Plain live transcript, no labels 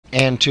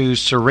And to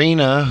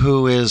Serena,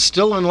 who is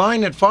still in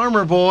line at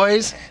Farmer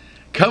Boys.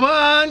 Come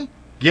on,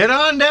 get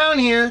on down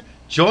here.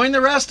 Join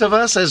the rest of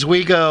us as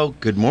we go,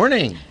 good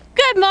morning.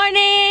 Good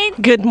morning.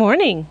 Good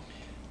morning.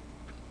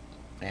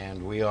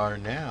 And we are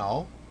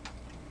now,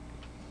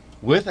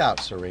 without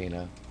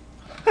Serena,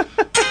 live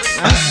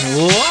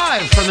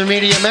from the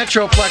Media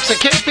Metroplex at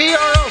KPRO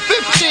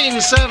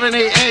 1570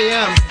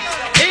 AM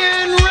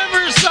in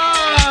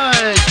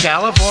Riverside,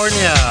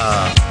 California.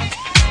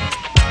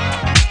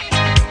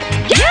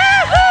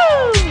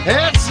 Yahoo!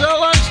 It's the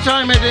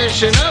lunchtime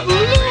edition of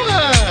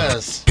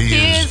Lewis.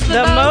 He's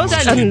The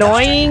most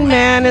annoying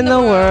man in the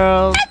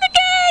world.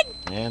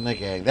 And the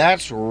gang.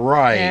 That's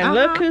right. And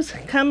look who's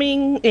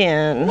coming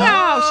in.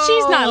 Wow,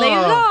 she's not late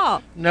at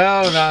all.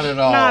 No, not at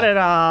all. Not at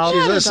all.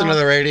 She's listening to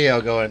the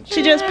radio going,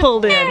 She just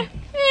pulled in.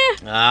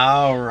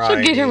 all right.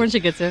 She'll get here when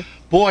she gets here.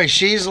 Boy,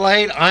 she's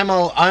late.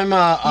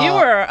 You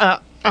were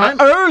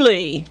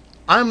early.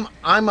 I'm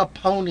a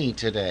pony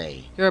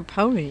today. You're a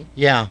pony.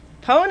 Yeah.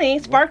 Pony?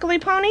 Sparkly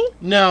pony?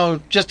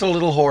 No, just a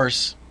little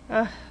horse.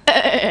 Oh,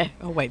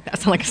 wait, that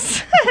sounds like a...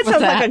 That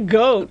sounds like a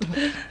goat.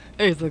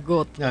 It's a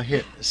goat. Now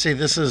here, see,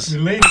 this is.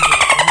 Related.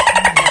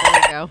 There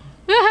we go.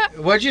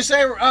 What'd you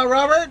say,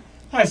 Robert?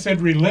 I said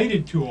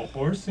related to a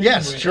horse.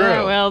 Yes, anyway. true.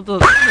 Oh, well, the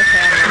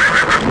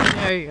family.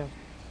 There you go.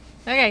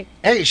 Okay.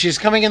 Hey, she's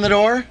coming in the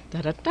door.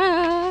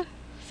 Da-da-da.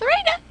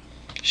 Serena.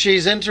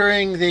 She's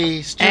entering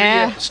the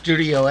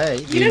Studio A.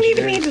 You don't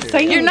even need to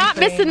say You're not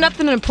anything. missing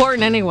nothing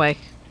important anyway.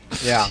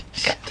 Yeah.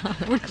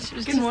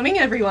 Good morning,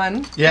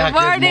 everyone. Yeah. Good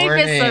morning,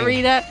 Miss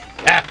Serena.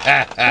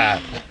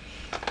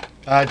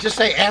 Just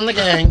say, and the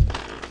gang.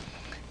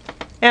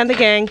 And the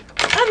gang.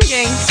 I'm the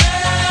gang.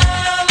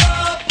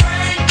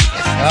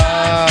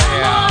 Oh,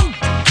 yeah.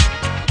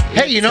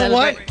 Hey, you know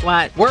what?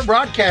 What? We're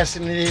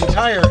broadcasting the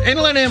entire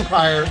Inland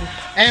Empire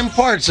and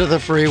parts of the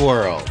free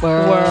world.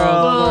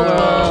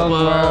 World.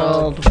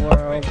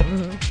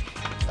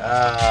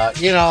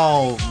 You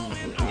know,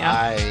 Yeah.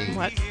 I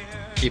What?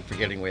 keep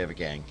forgetting we have a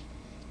gang.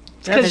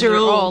 Because you're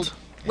old.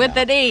 With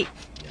an E.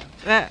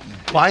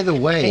 By the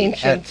way,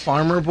 Ancient. at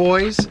Farmer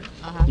Boys,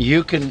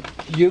 you can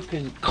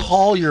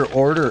call your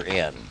order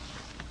in.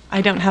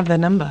 I don't have the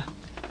number.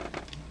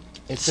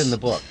 It's in the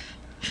book.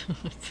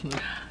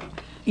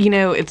 You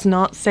know, it's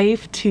not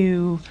safe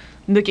to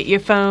look at your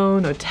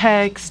phone or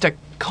text or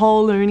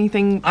call or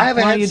anything I have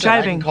a while you're headset I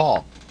driving. can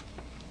call.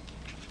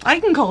 I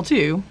can call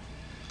too,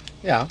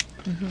 Yeah,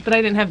 but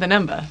I didn't have the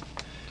number.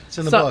 it's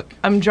in the So book.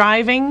 I'm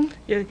driving.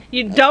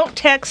 You don't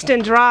text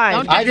and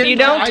drive. I didn't- You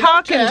don't I don't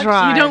talk and text.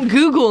 drive. You don't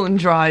Google and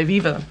drive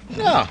either.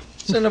 No,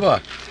 it's in the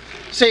book.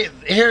 See,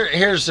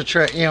 here's the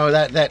trick. You know,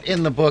 that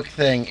in the book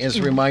thing is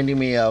reminding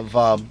me of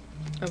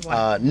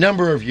a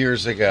number of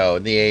years ago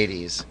in the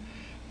 80s,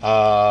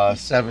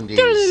 70s.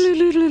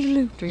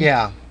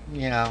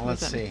 Yeah,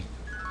 let's see.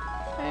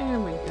 There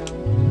we go.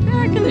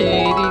 Back in the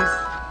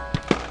 80s.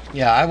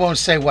 Yeah, I won't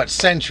say what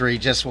century,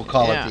 just we'll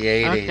call it the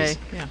 80s. Okay,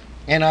 yeah.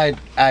 And I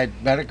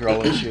met a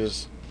girl and she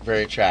was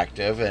very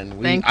attractive,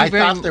 and I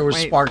thought there were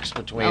sparks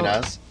between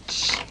us.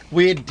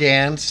 We had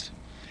danced,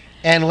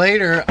 and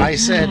later I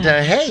said,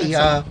 "Hey,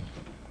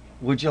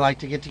 would you like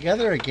to get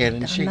together again?"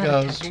 And she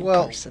goes,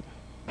 "Well,"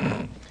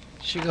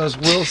 she goes,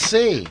 "We'll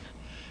see."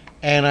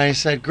 And I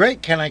said,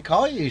 "Great, can I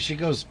call you?" She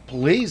goes,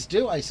 "Please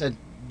do." I said,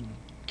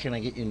 "Can I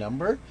get your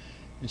number?"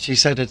 And she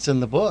said, "It's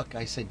in the book."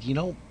 I said,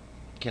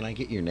 "Can I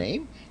get your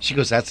name?" She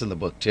goes, "That's in the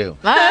book too."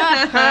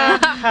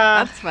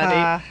 That's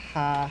funny.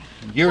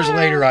 Years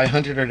later, I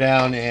hunted her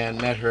down and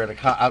met her at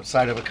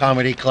outside of a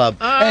comedy club.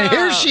 And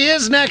here she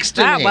is next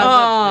to That me.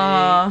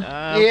 wasn't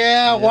me.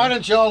 Yeah, why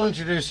don't you all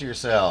introduce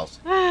yourselves?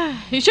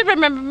 You should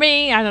remember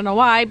me. I don't know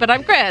why, but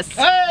I'm Chris.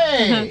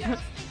 Hey!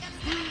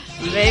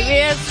 Maybe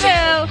it's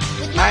true.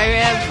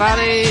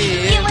 Everybody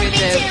is with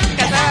you.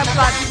 'Cause I'm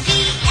fun.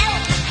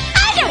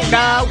 I don't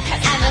know.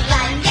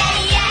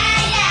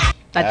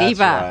 La That's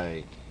diva.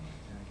 right.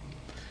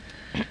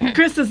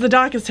 Chris is the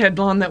darkest haired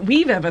blonde that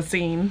we've ever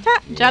seen.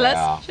 Jealous.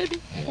 Yeah. Should be.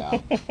 Yeah.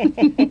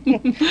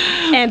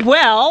 And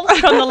well,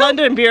 from the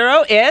London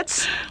Bureau,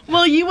 it's...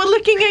 Well, you were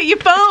looking at your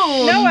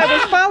phone. No, I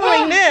was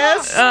following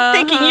this,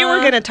 thinking you were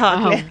going to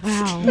talk next.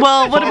 Wow.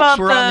 Well, what Folks, about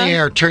we're on the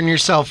air. Turn your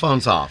cell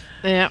phones off.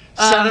 Yeah.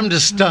 Set them to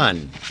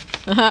stun.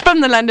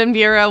 from the London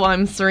Bureau?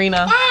 I'm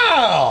Serena.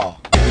 Oh!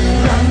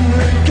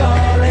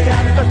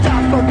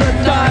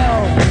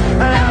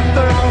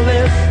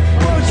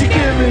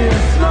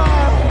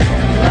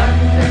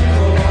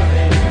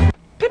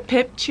 Pip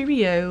pip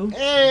cheerio.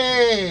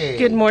 Hey!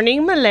 Good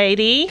morning,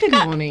 milady. Good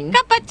morning.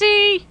 Cup of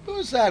tea.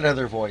 Who's that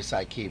other voice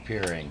I keep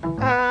hearing?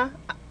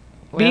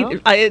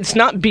 It's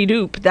not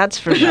Bedoop, that's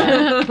for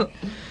sure.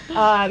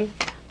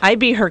 I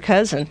be her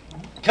cousin.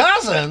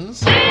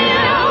 Cousins?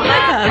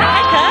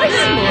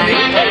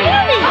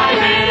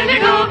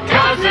 Identical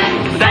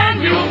cousins,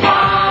 and you'll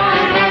find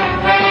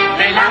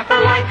they laugh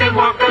alike, they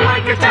walk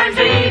alike, at times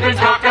they even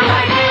talk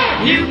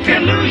alike. You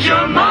can lose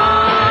your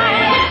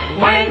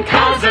mind when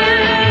cousins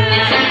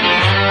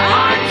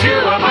are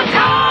two of a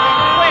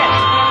kind.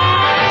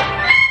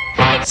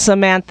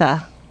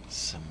 Samantha.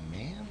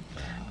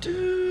 Samantha.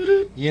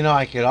 You know,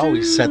 I could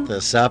always set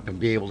this up and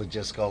be able to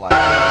just go like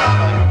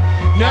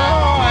that. But no,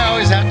 I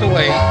always have to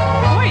wait.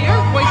 Boy,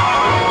 your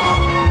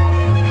voice.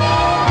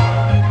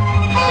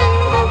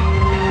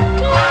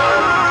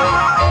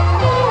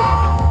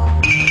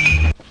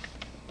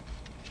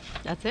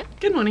 That's it.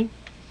 Good morning.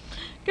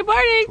 Good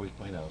morning. Tweak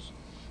my nose.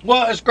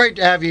 Well, it's great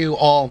to have you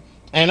all,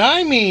 and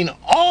I mean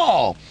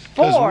all,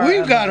 because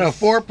we've got a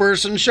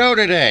 4-person show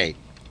today.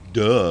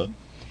 Duh.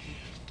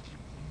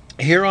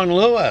 Here on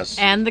Lewis.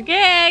 And the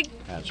gig.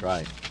 That's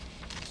right.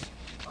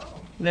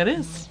 That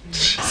is.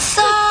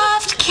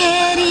 Soft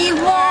kitty,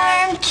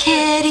 warm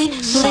kitty,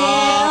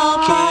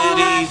 soft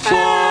kitty,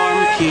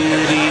 warm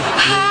kitty,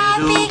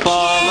 happy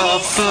ball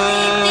of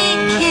fur,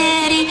 sleepy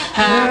kitty,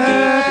 happy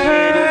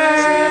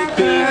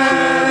kitty.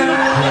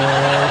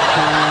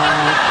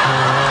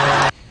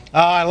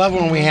 I love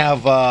when we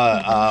have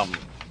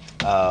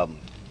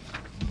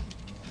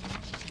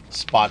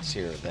spots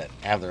here that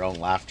have their own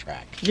laugh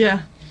track.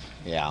 Yeah,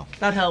 Yeah.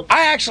 that helps.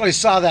 I actually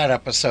saw that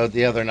episode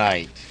the other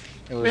night.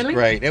 It was Really?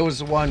 great. It was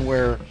the one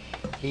where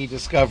he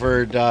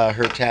discovered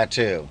her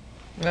tattoo.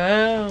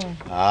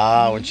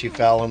 Oh. When she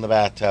fell in the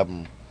bathtub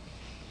and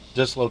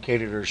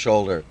dislocated her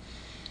shoulder.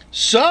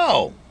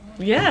 So,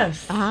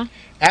 Yes. Uh-huh.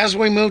 as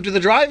we move to the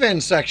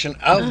drive-in section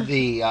of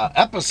the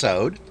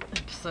episode,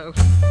 So.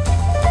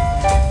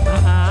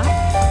 Uh-huh.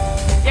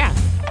 Yeah.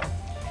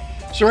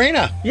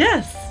 Serena,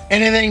 Yes.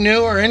 anything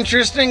new or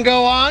interesting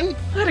go on?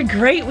 I had a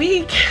great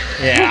week.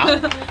 Yeah.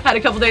 Had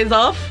a couple days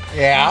off.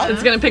 Yeah.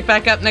 It's gonna pick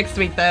back up next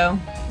week though.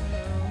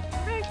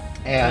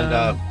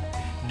 And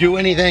do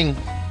anything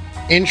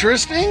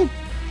interesting?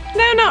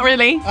 No, not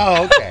really.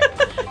 Oh, okay.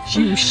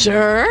 You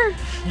sure?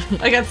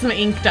 I got some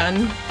ink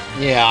done.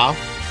 Yeah.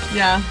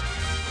 Yeah.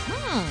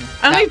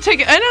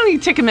 It only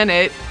took a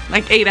minute,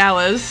 like 8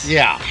 hours.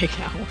 Yeah. 8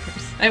 hours.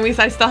 And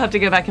I still have to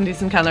go back and do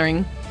some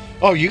coloring.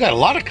 Oh, you got a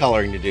lot of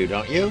coloring to do,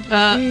 don't you?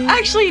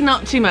 Actually,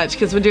 not too much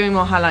because we're doing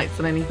more highlights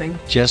than anything.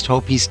 Just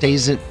hope he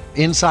stays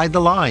inside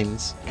the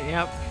lines.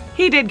 Yep.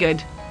 He did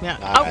good. Yeah.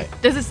 All Oh,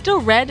 right. does it still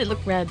red? It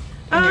looked red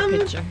in your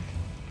picture.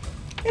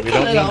 We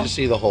don't need to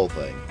see the whole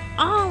thing.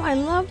 Oh, I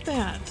love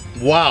that.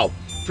 Wow.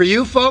 For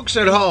you folks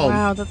at home,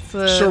 Wow, that's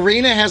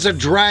Serena has a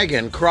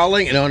dragon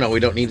crawling. No,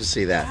 we don't need to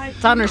see that.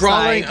 It's on her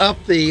Crawling side.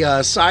 up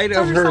the side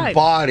of on her her side.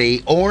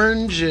 body,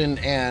 orange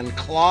and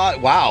claw.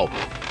 Wow.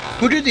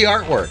 Who did the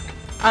artwork?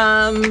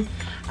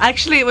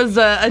 Actually, it was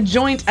a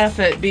joint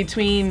effort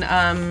between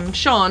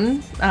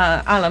Sean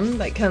Allen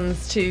that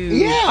comes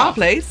to our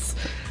place.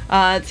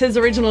 It's his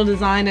original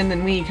design, and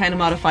then we kind of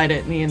modified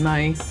it. Me and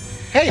my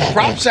Hey,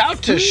 props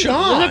out to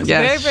Sean.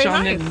 yeah, very, very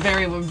Sean nice. did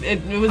very. It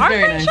was Our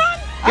very friend nice. Sean?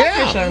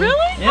 Yeah. Sean.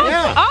 Really?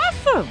 Yeah.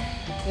 Awesome.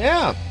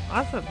 Yeah.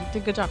 Awesome. You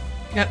did a good job.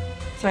 Yep.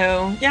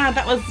 So yeah,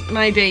 that was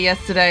my day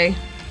yesterday.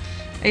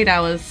 8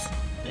 hours.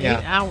 Yeah.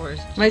 8 hours.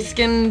 My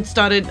skin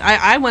started.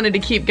 I wanted to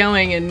keep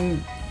going,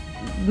 and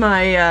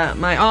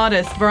my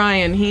artist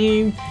Brian,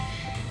 he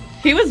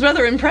was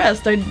rather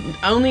impressed. I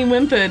only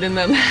whimpered in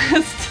the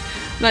last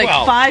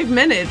Well, 5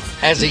 minutes.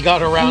 As he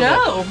got around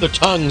No. the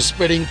tongue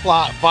spitting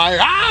fire.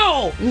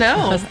 Ow!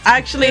 No,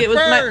 actually, it was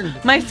burned.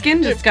 my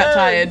skin just got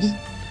tired.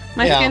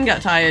 My Yeah. skin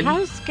got tired. How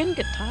does skin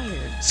get tired?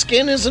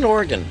 Skin is an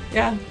organ.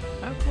 Yeah.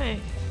 Okay.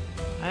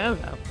 I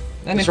don't know.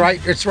 And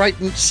It's right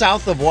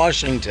south of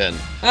Washington.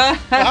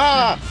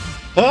 Ah!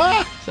 So,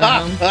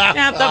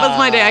 yeah, that was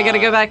my day. I got to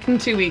go back in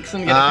 2 weeks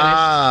and get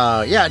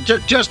it Yeah,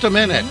 just a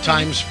minute,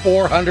 times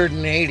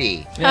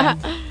 480. finished. Yeah.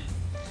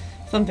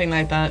 Something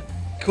like that.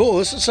 Cool,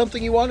 this is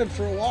something you wanted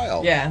for a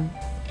while. Yeah.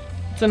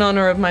 It's in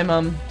honor of my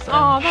mom. So.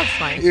 Oh, that's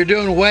nice. You're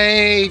doing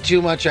way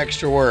too much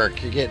extra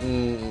work. You're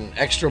getting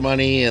extra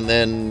money, and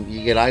then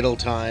you get idle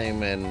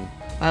time, and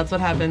That's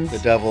what happens. the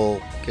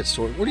devil gets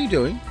to work. What are you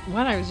doing?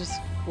 What? I was just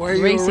Why are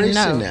you erasing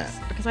erasing notes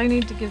that? because I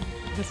need to give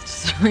this to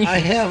Serena. I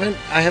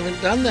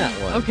haven't done that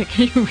one. Okay,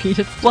 can you read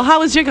it? Well, how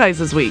was your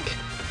guys' week?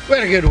 We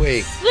had a good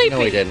week. Sleepy. No,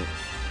 we didn't.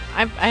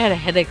 I had a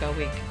headache all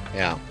week.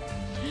 Yeah.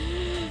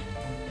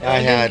 I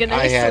didn't get any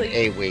I had sleep.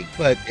 a week,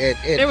 but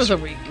it was a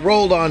week.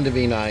 rolled on to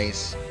be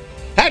nice.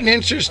 Had an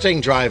interesting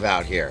drive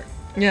out here.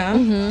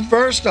 Yeah.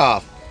 First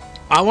off,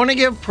 I want to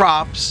give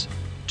props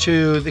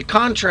to the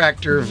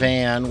contractor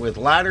van with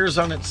ladders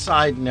on its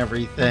side and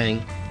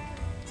everything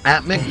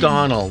at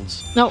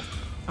McDonald's. No.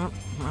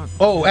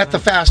 Oh, at the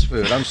fast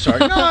food. I'm sorry.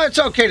 No, it's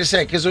okay to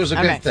say because it was a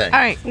Okay. good thing. All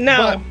right.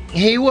 But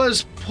he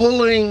was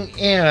pulling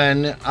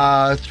in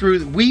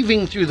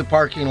weaving through the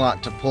parking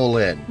lot to pull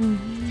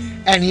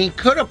in. And he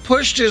could have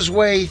pushed his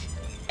way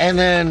and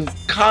then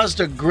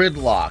caused a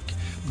gridlock.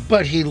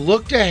 But he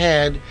looked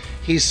ahead.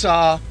 He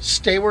saw,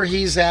 stay where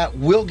he's at.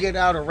 We'll get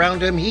out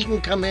around him. He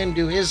can come in,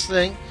 do his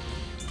thing.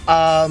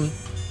 Not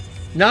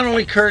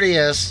only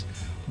courteous,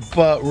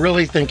 but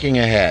really thinking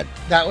ahead.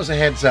 That was a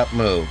heads up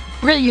move.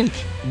 Brilliant.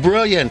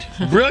 Brilliant.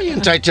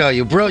 Brilliant, I tell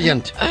you.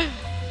 Brilliant.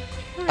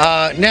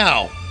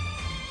 Now,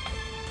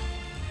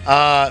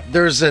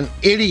 there's an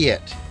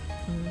idiot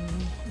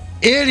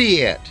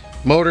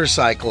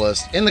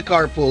motorcyclist in the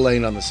carpool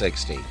lane on the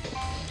 60.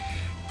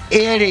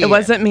 idiot. It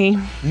wasn't me.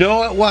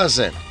 No, it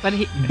wasn't.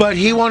 But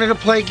he wanted to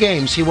play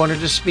games. He wanted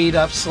to speed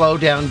up, slow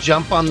down,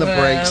 jump on the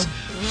brakes,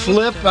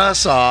 flip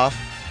us off.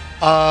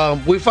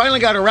 We finally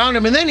got around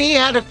him, and then he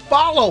had to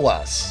follow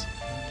us.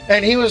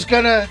 And he was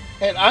gonna,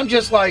 and I'm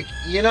just like,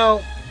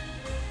 and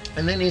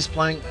then he's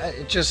playing,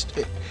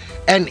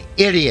 an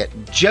idiot.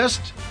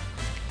 Just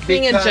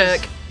being because, a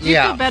jerk. You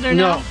feel better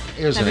now? No,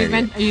 it was an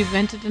idiot. Are you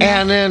vented enough?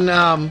 And then,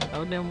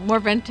 oh, no, more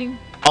venting?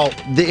 Oh,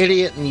 the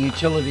idiot in the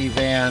utility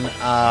van.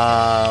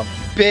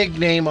 Big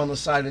name on the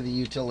side of the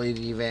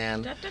utility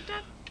van.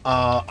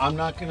 I'm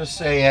not going to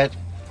say it.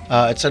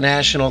 It's a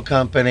national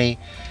company.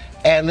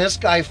 And this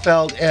guy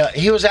felt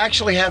he was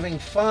actually having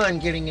fun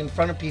getting in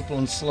front of people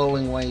and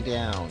slowing way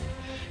down.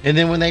 And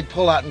then when they'd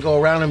pull out and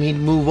go around him, he'd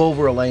move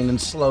over a lane and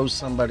slow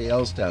somebody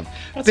else down.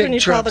 That's when you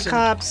call the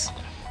cops.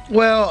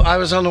 Well, I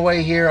was on the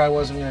way here. I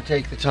wasn't going to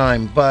take the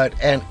time. But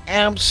an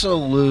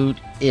absolute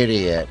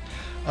idiot.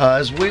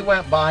 As we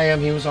went by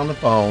him, he was on the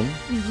phone.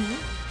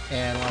 Mm-hmm.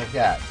 And like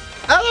that.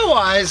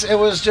 Otherwise, it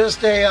was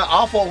just a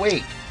awful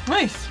week.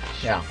 Nice.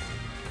 Yeah.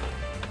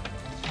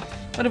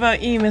 What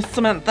about you, Miss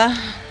Samantha?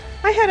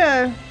 I had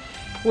a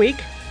week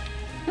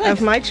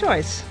of my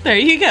choice. There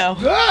you go.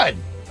 Good.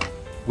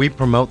 We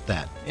promote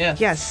that.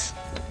 Yes.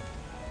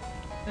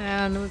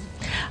 And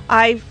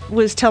I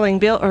was telling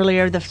Bill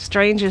earlier the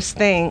strangest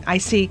thing. I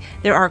see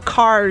there are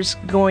cars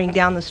going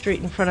down the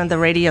street in front of the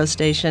radio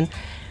station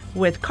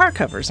with car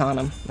covers on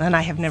them, and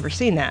I have never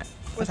seen that.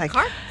 With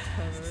car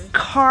covers?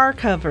 Car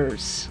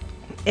covers.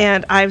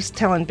 And I was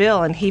telling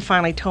Bill, and he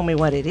finally told me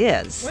what it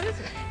is. What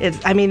is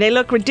it? They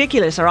look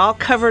ridiculous. They're all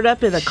covered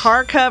up in a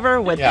car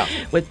cover with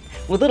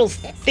little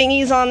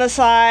thingies on the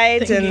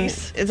sides, and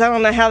I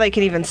don't know how they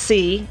can even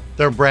see.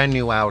 They're brand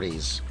new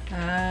Audis.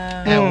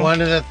 And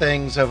one of the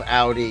things of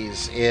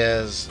Audis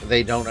is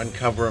they don't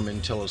uncover them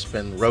until it's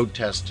been road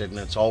tested and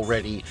it's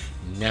already,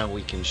 now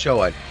we can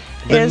show it.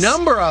 The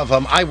number of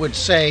them, I would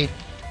say,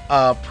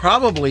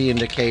 probably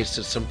indicates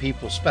that some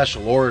people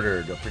special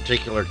ordered a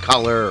particular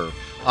color or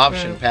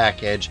option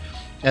package.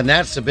 And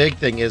that's the big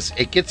thing, is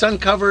it gets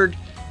uncovered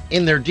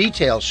in their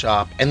detail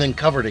shop and then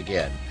covered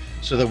again.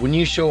 So that when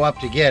you show up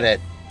to get it,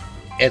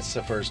 it's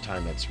the first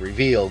time it's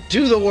revealed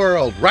to the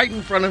world right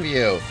in front of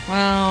you.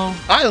 Wow.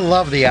 I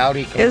love the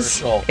Audi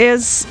commercial.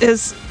 Is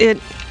it,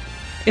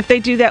 if they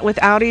do that with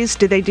Audis,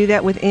 do they do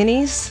that with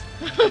Innies?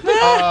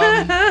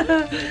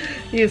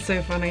 You're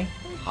so funny.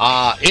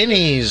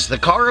 Innies, the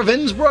car of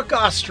Innsbruck,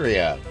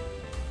 Austria.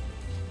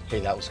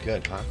 Hey, that was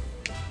good, huh?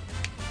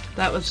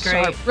 That was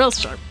great. Sharp, real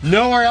sharp.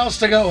 Nowhere else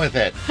to go with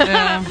it.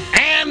 Yeah.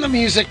 And the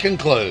music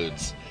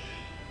concludes.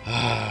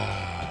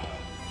 I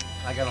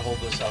gotta hold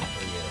this up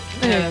for you.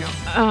 There you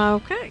go.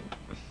 Okay.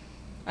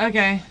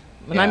 Okay.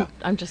 But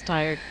I'm just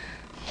tired.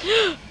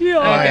 Oh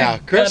yeah,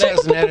 Chris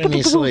hasn't had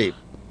any sleep.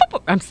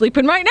 I'm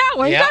sleeping right now.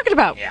 What are you talking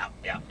about? Yeah.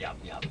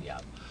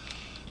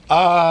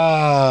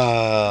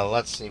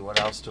 Let's see, what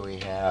else do we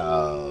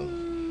have?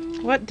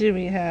 What do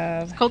we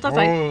have? It's cold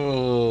outside.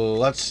 Oh,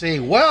 let's see.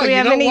 Well, do we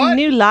have any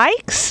new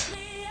likes? Do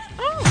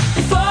we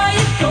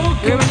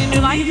have any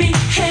new likes?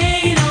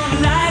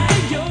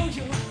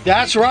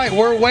 That's right,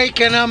 we're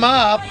waking them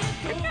up.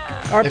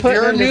 Or if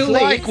you're a new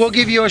like, we'll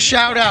give you a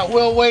shout out.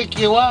 We'll wake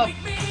you up.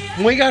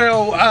 We got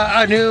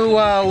a new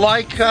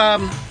like.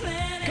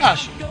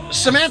 Gosh,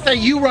 Samantha,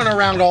 you run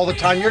around all the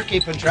time. You're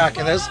keeping track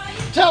of this.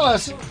 Tell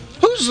us,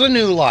 who's the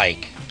new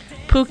like?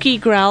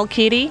 Pookie Growl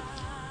Kitty.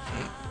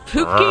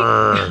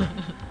 Pookie.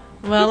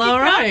 Well,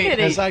 all right.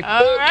 It's like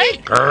All Pookie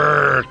right.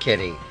 Grrr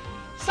Kitty.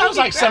 Sounds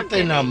like Growl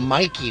something Kitty.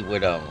 Mikey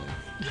would own.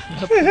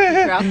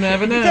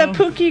 Never The know.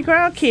 Pookie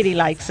Growl Kitty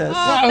likes us.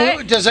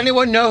 Does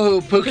anyone know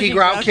who Pookie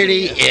Growl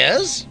Kitty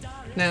is?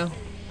 No.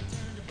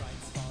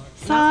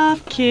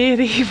 Soft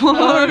kitty,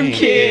 warm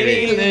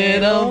kitty,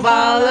 little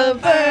ball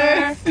of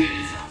fur.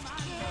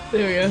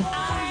 There we go.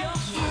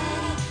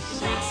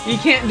 You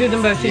can't do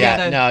them both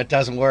together. Yeah, no, it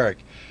doesn't work.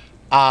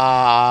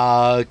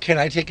 Can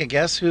I take a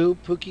guess who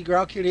Pookie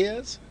Growl Kitty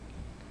is?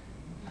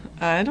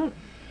 I don't.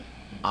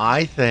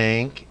 I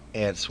think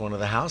it's one of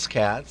the house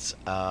cats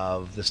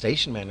of the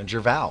station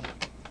manager, Val.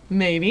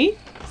 Maybe.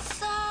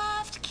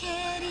 Soft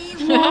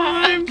kitty,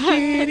 Warm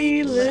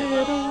kitty,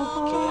 little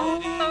ball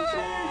of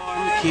fur.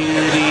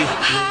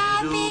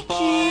 happy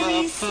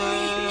kitty,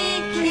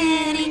 sleepy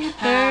kitty,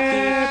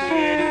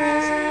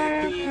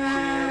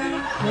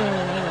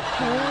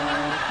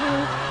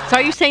 So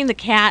are you saying the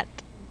cat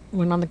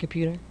went on the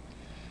computer?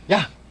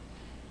 Yeah.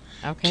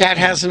 Okay. Cat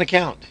has an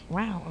account.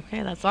 Wow.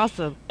 Okay, that's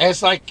awesome.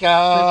 It's like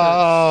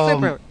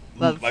Super.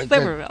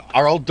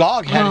 our old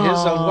dog had his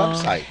own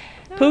website.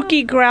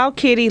 Pookie Growl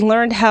Kitty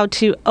learned how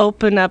to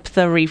open up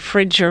the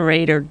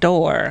refrigerator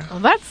door. Well,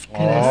 that's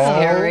kind of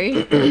scary.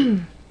 We're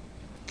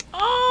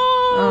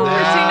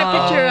seeing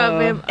a picture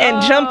of him.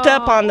 And jumped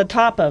up on the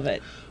top of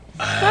it.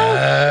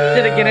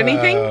 Did it get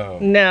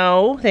anything?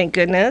 No, thank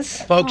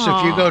goodness. Folks,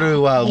 if you go to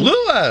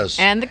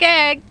Lewis.com, And the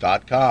gag. no,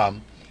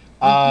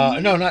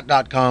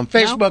 not .com,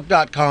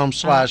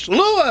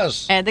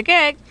 Facebook.com/Lewis, And the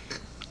gag.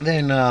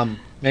 then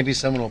maybe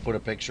someone will put a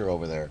picture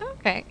over there.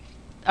 Okay.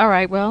 All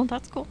right. Well,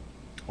 that's cool.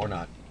 or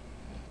not.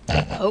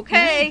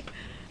 Okay.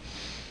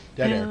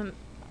 Dead air.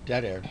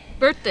 Dead air.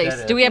 Birthdays. Dead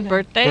air. Do we have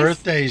birthdays?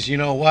 Birthdays. You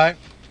know what?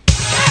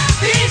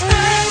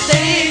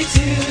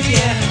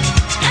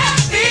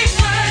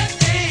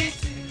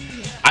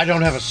 I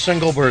don't have a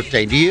single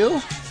birthday. Do you?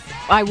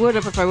 I would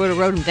have if I would have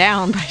wrote them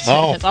down. But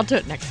Oh. I'll do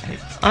it next week.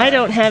 I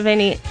don't have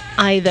any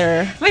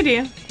either. I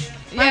do.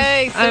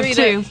 Yay, I have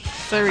two.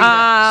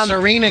 Serena.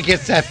 Serena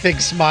gets that big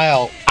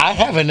smile. I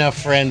have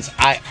enough friends.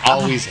 I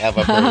always have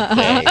a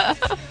birthday.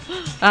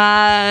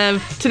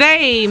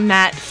 Today,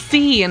 Matt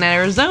C. in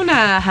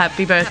Arizona.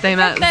 Happy birthday,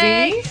 Matt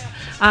birthday. C.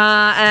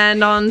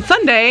 And on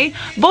Sunday,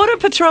 Border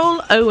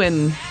Patrol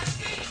Owen.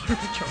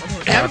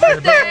 Happy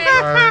birthday.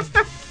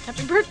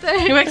 Happy birthday.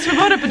 Who works for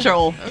Border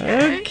Patrol?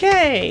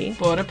 Okay.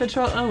 Border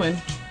Patrol Owen.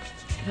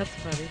 That's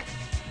funny.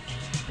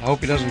 I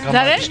hope he doesn't come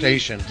that by it? the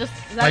station. Just,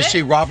 is that I it?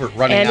 see Robert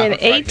running And out in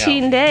right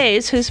 18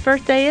 days, whose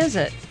birthday is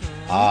it?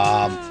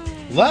 now.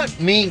 Let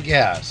me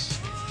guess.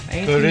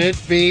 Could it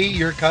be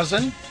your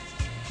cousin?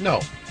 No,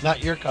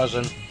 not your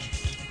cousin.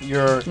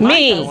 Your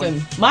Me.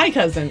 Cousin. My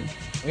cousin.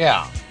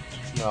 Yeah.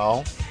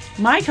 No.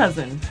 My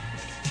cousin.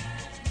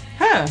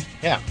 Her.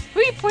 Yeah.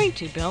 Who are you pointing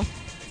to, Bill?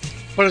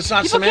 But it's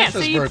not People can't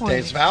Samantha's see you birthday. pointing.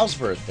 It's Val's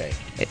birthday.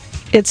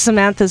 It's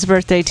Samantha's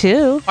birthday,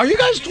 too. Are you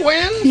guys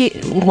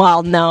twins?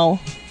 Well, no.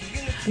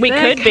 We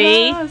could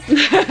be.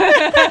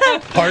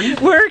 Pardon?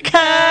 We're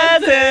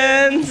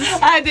cousins.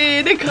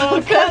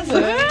 Identical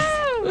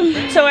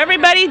cousins. So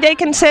everybody, they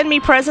can send me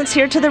presents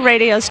here to the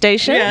radio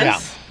station.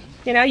 Yes.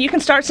 You know, you can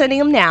start sending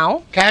them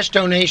now. Cash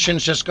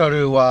donations, just go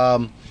to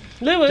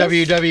Lewis.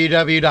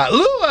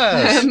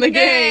 www.lewis.com And the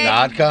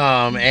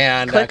gang.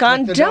 and Click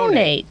on the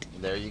donate.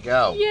 There you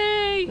go.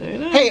 Yay.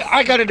 Hey,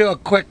 I got to do a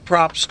quick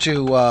props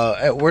to.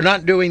 We're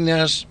not doing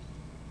this,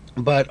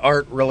 but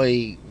Art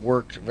really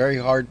worked very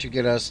hard to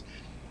get us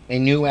a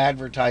new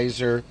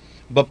advertiser.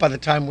 But by the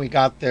time we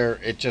got there,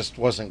 it just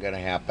wasn't going to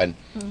happen.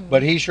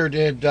 But he sure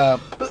did a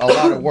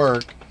lot of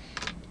work,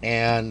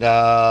 and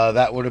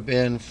that would have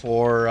been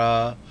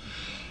for.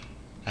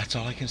 That's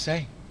all I can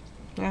say.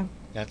 Yeah.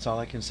 That's all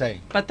I can say.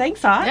 But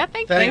thanks, Art. Yeah,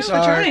 thanks Thanks, for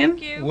Art. trying.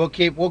 Thank you. We'll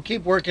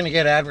keep working to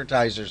get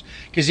advertisers.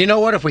 Because you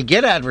know what? If we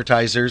get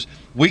advertisers,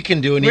 we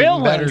can do an Real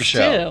even better ones,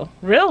 show. too.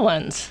 Real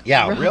ones.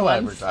 Yeah, Real real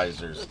ones.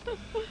 advertisers.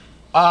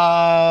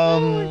 Oh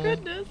my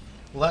goodness.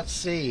 Let's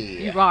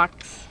see. You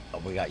rocks. Oh,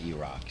 we got you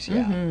rocks.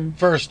 Yeah.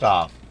 First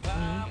off,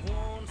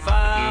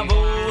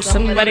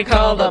 Somebody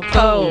call the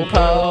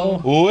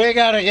po-po. we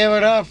gotta give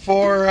it up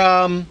for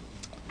the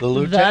The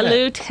lieutenant.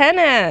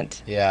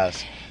 lieutenant.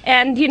 Yes.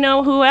 And you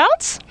know who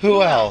else?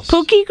 Who else?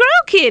 Pookie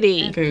Growl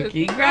Kitty.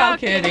 Pookie Growl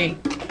Kitty.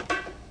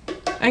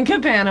 And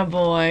Cabana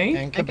Boy.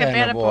 And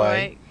Cabana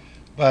Boy.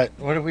 But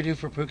what did we do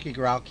for Pookie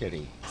Growl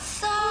Kitty?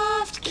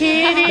 Soft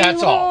Kitty.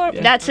 That's all. warm.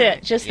 That's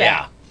it. Just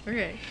Yeah. that.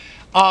 Okay.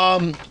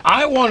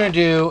 I want to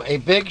do a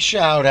big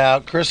shout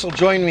out. Chris will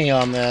join me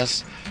on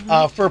this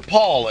for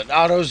Paul at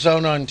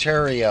AutoZone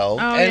Ontario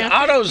and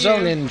yeah,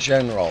 AutoZone in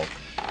general.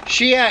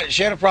 She had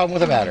a problem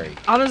with a battery.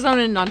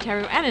 AutoZone in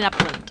Ontario and in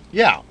Upland.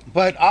 Yeah,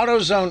 but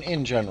AutoZone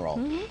in general.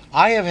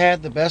 I have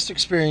had the best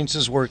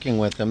experiences working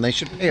with them. They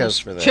should pay us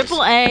for this.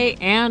 AAA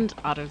and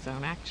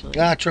AutoZone, actually.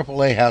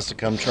 AAA has to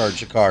come charge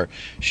the car.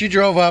 She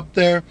drove up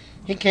there.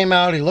 He came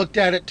out. He looked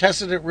at it,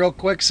 tested it real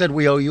quick, said,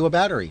 "We owe you a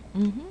battery."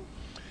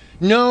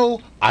 No,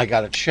 I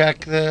got to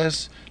check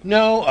this.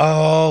 No,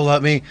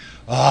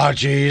 oh,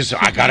 geez,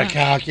 I got to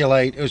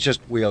calculate. It was just,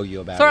 we owe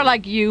you a battery. Sort of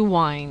like you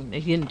whine. He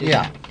didn't do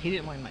Yeah. that. He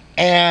didn't whine much.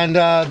 And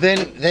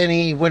then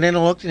he went in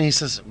and looked, and he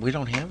says, "We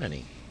don't have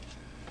any."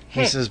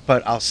 He says,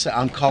 "But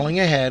I'm calling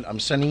ahead. I'm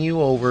sending you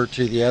over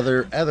to the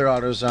other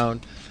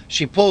AutoZone."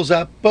 She pulls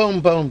up, boom,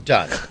 boom,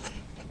 done.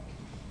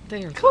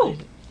 Cool.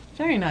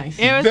 Very nice.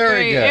 It was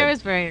Very good. It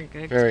was very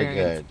good. Very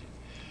experience. good.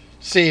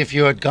 See, if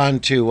you had gone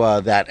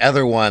to that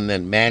other one,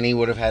 then Manny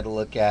would have had to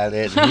look at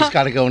it. And he's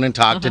got to go in and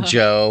talk to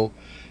Joe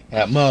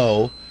at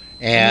Mo,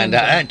 and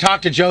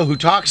talk to Joe who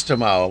talks to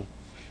Mo,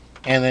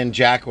 and then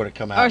Jack would have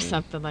come out Or and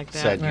something like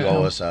that. said, "You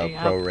owe us a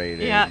Yeah.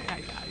 prorated." Yeah.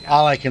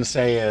 All I can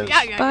say is,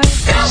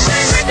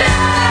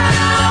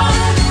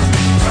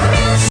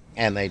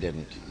 and they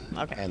didn't.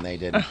 Okay. And they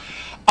didn't.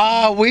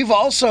 We've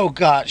also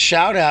got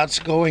shout outs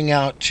going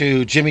out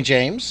to Jimmy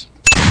James,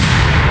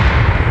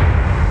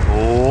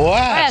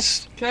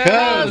 West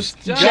Coast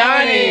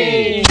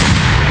Johnny,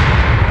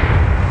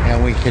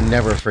 and we can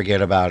never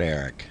forget about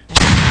Eric. You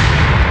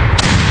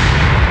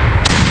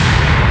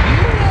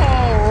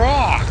all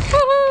rock.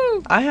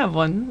 I have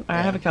one.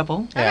 I have a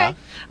couple. Yeah.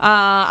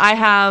 I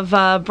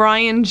have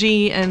Brian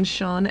G. and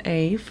Sean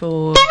A.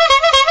 for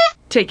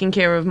taking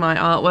care of my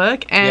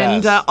artwork.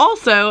 And Yes.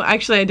 also,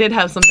 actually, I did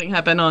have something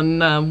happen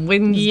on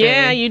Wednesday.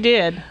 Yeah, you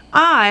did.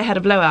 I had a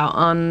blowout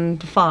on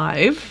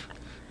 5.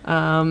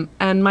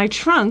 And my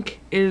trunk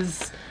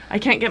is... I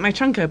can't get my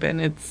trunk open.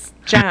 It's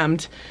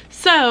jammed.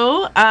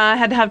 So I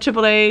had to have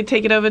AAA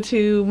take it over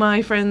to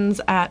my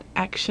friends at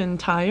Action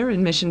Tire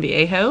in Mission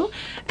Viejo.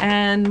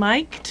 And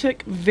Mike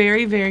took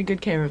very, very good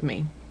care of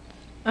me.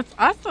 That's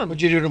awesome.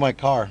 What'd you do to my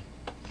car?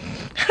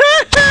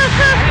 I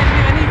didn't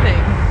do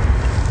anything.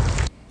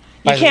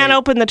 You can't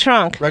open the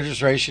trunk.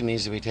 Registration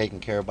needs to be taken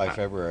care of by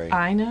February.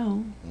 I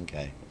know.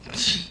 Okay.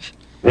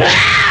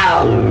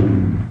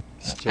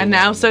 And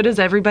now so does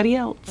everybody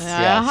else.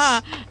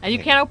 Uh-huh. And you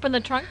can't open the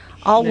trunk?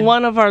 All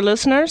one of our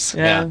listeners.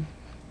 Yeah.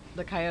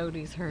 The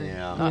coyotes heard.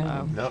 Yeah.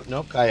 Uh-oh.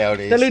 No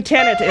coyotes. The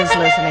lieutenant is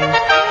listening.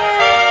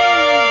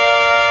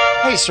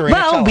 Hey, Serena,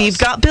 Well, tell we've us.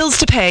 got bills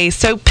to pay,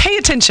 so pay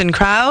attention,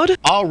 crowd.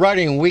 All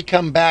righty, when we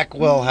come back,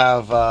 we'll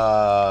have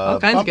all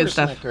kinds of bumper good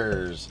stuff.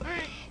 Snickers.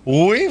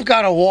 We've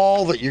got a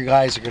wall that you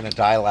guys are going to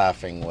die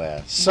laughing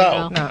with.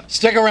 So, No.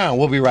 stick around.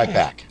 We'll be right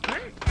back.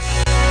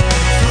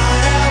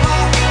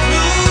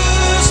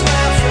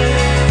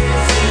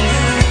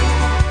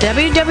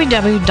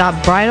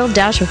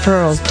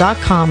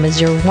 www.bridal-referrals.com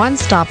is your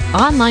one-stop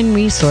online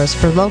resource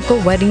for local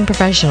wedding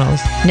professionals.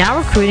 Now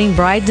recruiting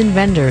brides and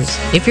vendors.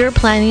 If you're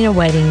planning a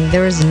wedding,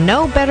 there is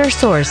no better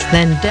source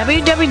than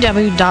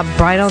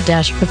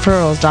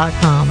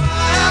www.bridal-referrals.com.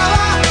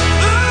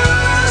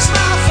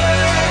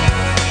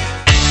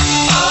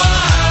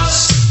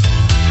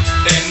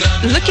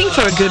 Looking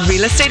for a good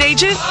real estate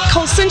agent?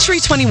 Call Century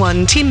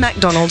 21 Team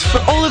MacDonald for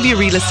all of your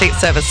real estate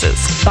services.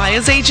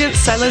 Buyer's agent,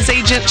 seller's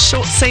agent,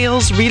 short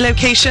sales,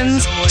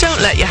 relocations.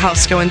 Don't let your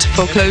house go into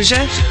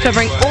foreclosure.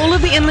 Covering all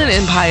of the Inland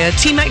Empire,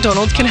 Team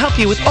MacDonald can help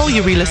you with all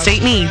your real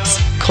estate needs.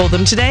 Call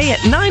them today at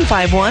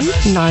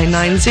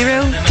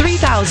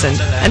 951-990-3000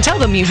 and tell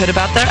them you heard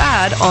about their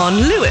ad on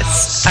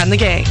Lewis and the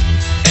Gang.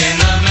 In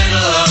the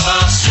middle of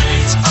our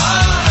streets, our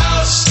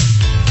house.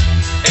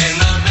 In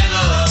the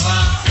middle of our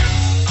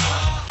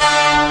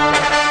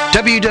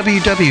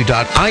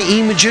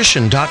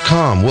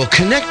www.iemagician.com will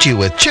connect you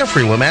with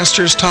Jeffrey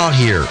Lemasters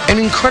Tahir, an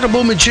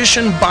incredible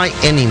magician by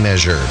any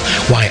measure.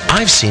 Why,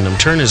 I've seen him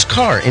turn his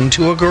car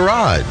into a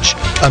garage.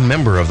 A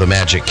member of the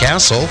Magic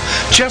Castle,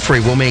 Jeffrey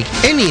will make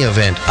any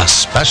event a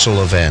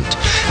special event.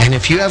 And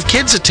if you have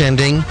kids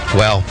attending,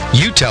 well,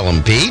 you tell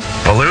them, Pete.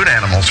 Balloon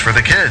animals for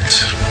the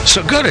kids.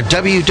 So go to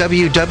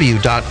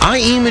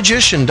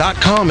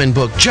www.iemagician.com and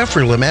book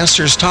Jeffrey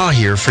Lemasters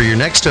Tahir for your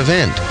next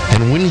event.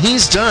 And when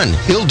he's done,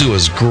 he'll do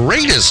his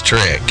greatest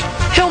trick.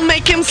 He'll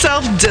make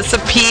himself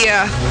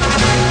disappear.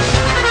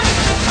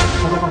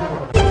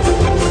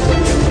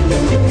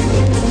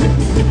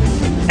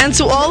 And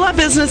to all our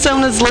business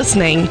owners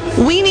listening,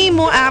 we need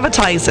more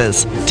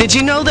advertisers. Did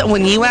you know that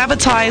when you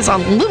advertise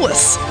on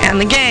Lewis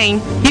and the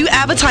Gang, you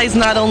advertise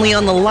not only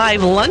on the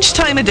live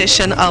lunchtime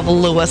edition of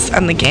Lewis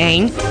and the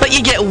Gang, but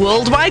you get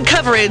worldwide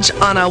coverage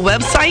on our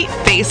website,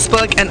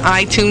 Facebook, and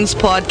iTunes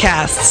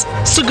podcasts.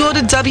 So go to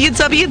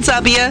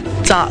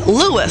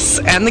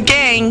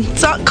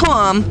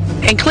www.lewisandthegang.com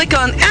and click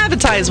on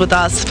Advertise with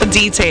Us for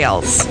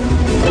details.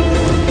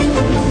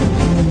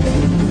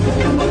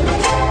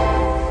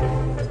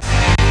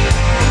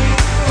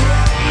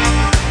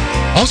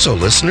 Also,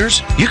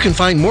 listeners, you can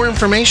find more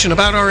information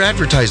about our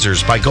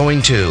advertisers by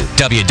going to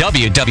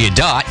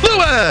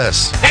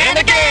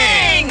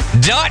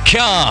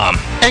www.lewisandthegang.com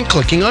and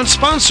clicking on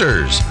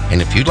sponsors.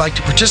 And if you'd like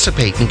to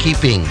participate in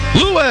keeping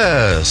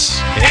Lewis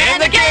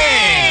and the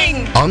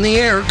Gang on the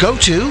air, go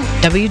to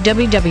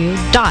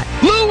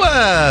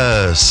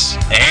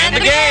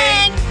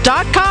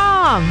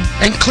www.lewisandthegang.com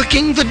and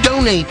clicking the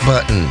donate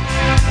button.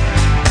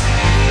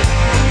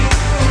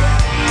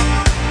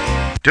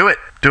 Do it.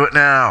 Do it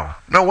now.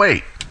 No,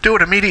 wait. Do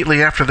it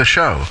immediately after the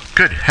show.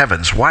 Good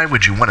heavens, why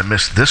would you want to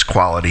miss this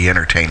quality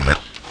entertainment?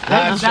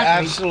 That's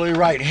absolutely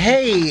right.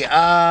 Hey,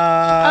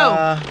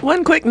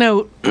 One quick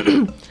note.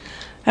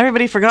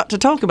 Everybody forgot to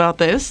talk about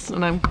this,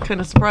 and I'm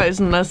kind of surprised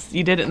unless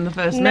you did it in the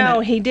first minute.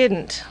 No, he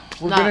didn't.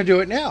 we're going to do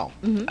it now.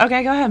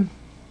 Okay, go ahead.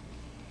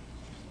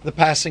 The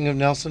passing of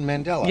Nelson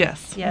Mandela.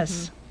 Yes.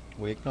 Yes.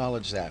 We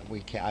acknowledge that.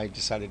 I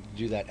decided to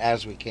do that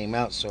as we came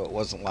out, so it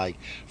wasn't like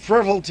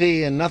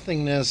frivolity and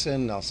nothingness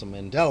and Nelson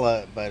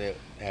Mandela, but it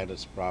had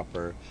its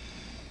proper.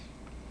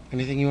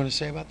 Anything you want to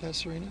say about that,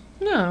 Serena?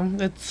 No,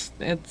 it's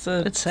sad.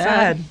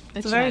 sad. It's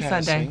It's a very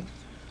sad day. Passing.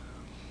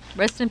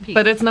 Rest in peace.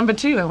 But it's number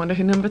 2. I wonder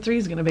who number 3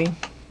 is going to be.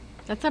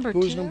 That's number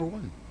Who's 2. number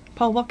 1?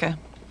 Paul Walker.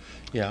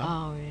 Yeah.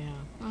 Oh, yeah.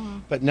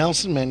 Oh. But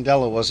Nelson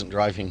Mandela wasn't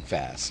driving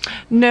fast.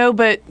 No,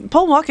 but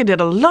Paul Walker did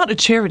a lot of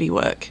charity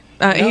work.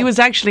 He was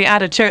actually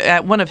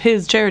at one of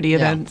his charity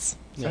events.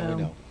 Yeah, we So,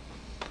 know.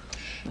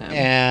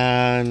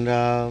 And,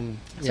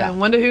 so I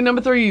wonder who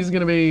number 3 is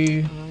going to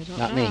be.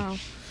 not me.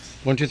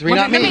 1, 2, 3,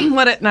 not me.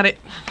 What it? Not it.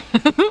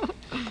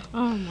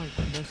 Oh, my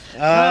goodness.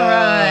 All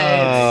right.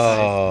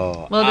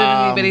 Oh. Well, did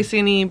anybody see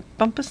any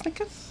bumper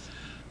stickers?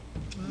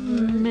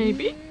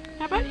 Maybe.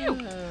 How about you?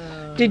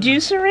 Did you,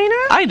 Serena?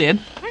 I did.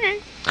 Okay.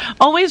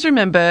 Always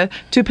remember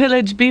to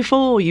pillage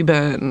before you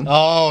burn.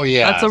 Oh,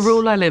 yeah. That's a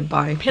rule I live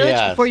by. Pillage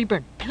Yes. before you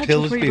burn.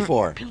 Pillage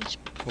before. Pillage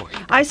before you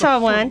burn. I saw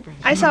one.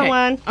 I saw Okay.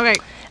 one. Okay.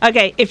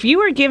 Okay, if you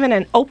were given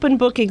an open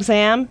book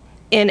exam,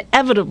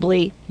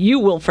 inevitably you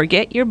will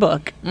forget your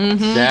book.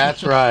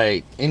 That's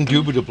right.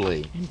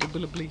 Indubitably.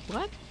 Indubitably.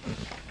 What?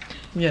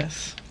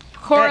 Yes.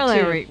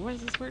 Corollary. What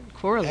is this word?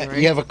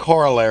 Corollary. You have a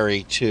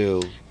corollary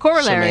to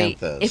Corollary.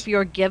 Samantha's. If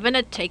you're given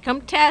a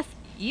take-home test,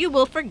 you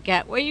will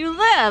forget where you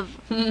live.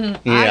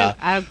 Yeah.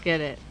 I don't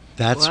get it.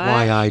 That's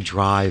why I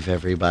drive,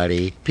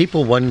 everybody.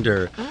 People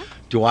wonder,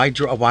 why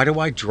do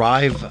I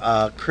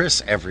drive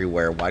Chris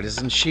everywhere? Why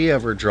doesn't she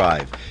ever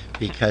drive?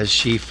 Because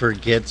she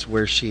forgets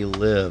where she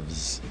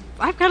lives.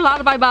 I've got a lot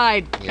on my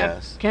mind.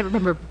 Yes. Can't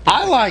remember.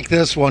 I like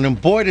this one, and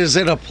boy, does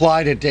it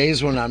apply to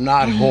days when I'm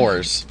not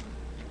horse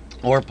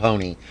or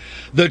pony.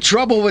 The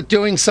trouble with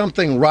doing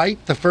something right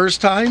the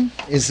first time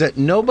is that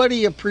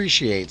nobody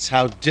appreciates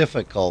how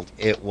difficult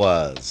it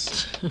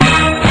was.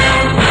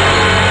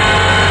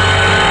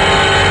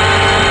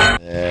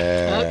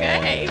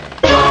 Okay.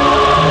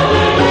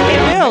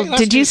 Hey, Bill,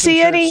 did you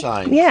see any?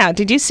 Yeah,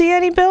 did you see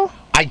any, Bill?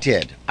 I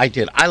did.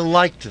 I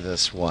liked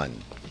this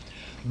one.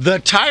 The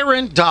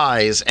tyrant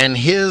dies and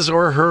his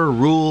or her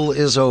rule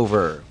is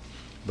over.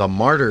 The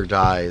martyr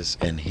dies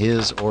and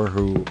his or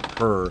her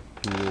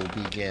rule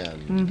begin.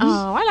 Mm-hmm.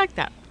 Oh, I like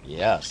that.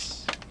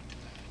 Yes.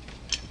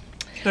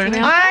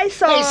 I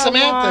saw Hey,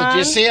 Samantha, did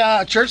you see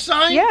a church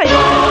sign?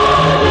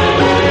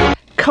 Yeah.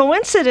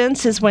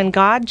 Coincidence is when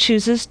God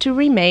chooses to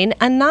remain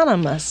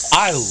anonymous.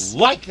 I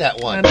like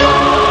that one.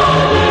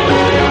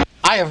 I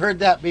have heard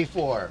that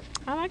before.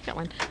 I like that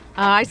one.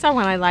 I saw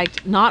one I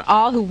liked. Not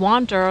all who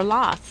wander are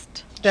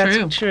lost. That's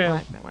true. true. I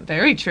like that one.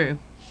 Very true.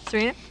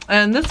 Serena?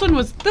 And this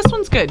one's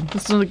good.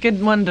 This is a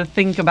good one to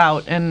think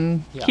about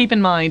and keep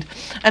in mind.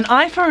 An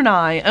eye for an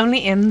eye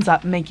only ends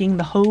up making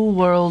the whole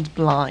world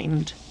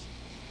blind.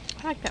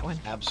 I like that one.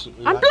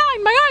 Absolutely. I'm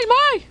blind. My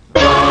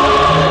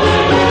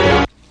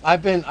eye.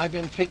 I've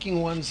been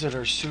picking ones that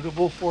are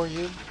suitable for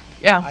you.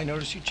 Yeah. I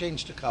noticed you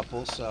changed a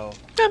couple, so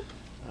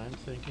I'm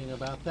thinking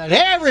about that.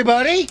 Hey,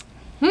 everybody!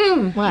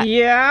 What?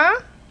 Yeah?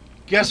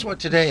 Guess what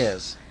today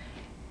is?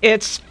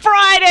 It's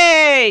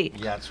Friday!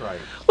 Yeah, that's right.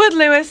 With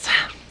Lewis.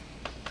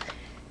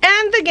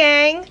 And the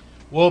gang.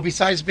 Well,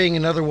 besides being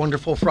another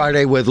wonderful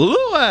Friday with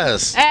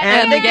Lewis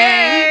And the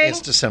gang. it's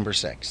December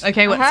 6th.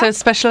 Okay, what's so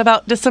special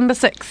about December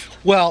 6th?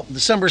 Well,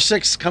 December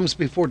 6th comes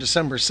before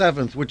December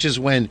 7th, which is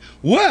when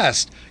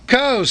West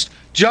Coast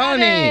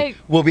Johnny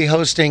will be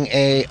hosting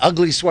a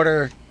ugly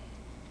sweater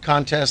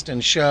contest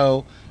and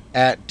show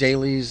at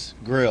Daly's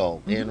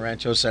Grill in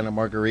Rancho Santa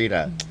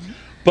Margarita.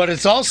 But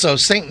it's also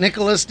St.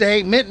 Nicholas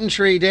Day, Mitten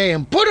Tree Day,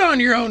 and Put On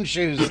Your Own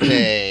Shoes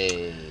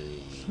Day.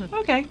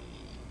 Okay.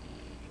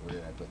 Where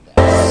did I put that?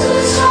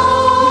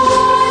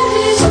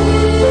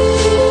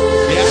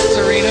 Yeah,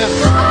 Serena.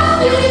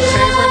 Your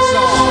favorite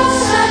song.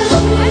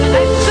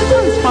 This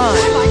one's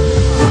fine.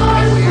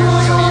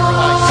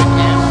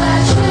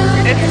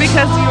 It's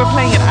because you were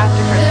playing it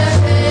after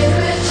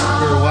Christmas.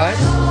 For what?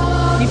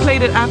 You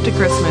played it after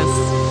Christmas.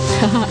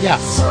 Yeah.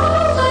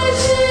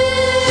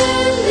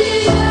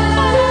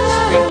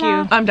 Thank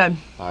you. I'm done.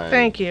 All right.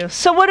 Thank you.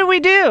 So what do we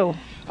do?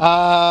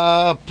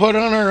 Put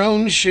on our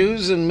own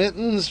shoes and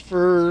mittens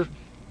for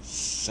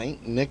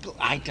St.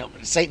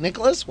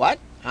 Nicholas? What?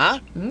 Huh?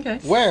 Okay.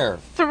 Where?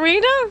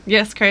 Serena?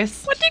 Yes,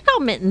 Chris. What do you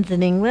call mittens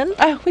in England?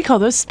 Oh, we call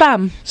those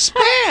spam.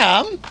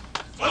 Spam?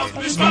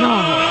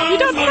 No, you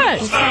don't know.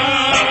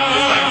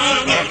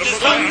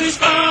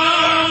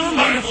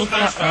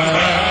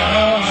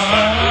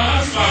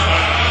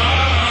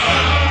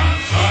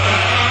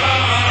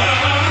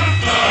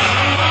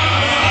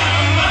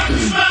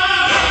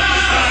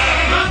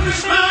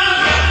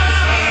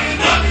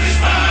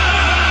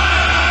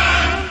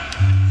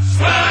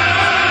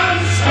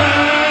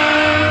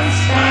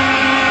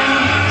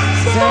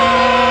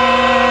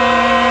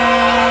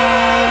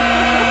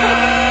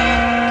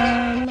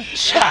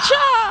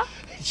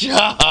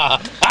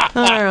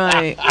 All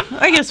right.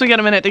 I guess we got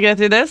a minute to go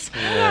through this.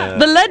 Yeah.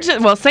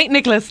 St.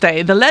 Nicholas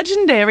Day. The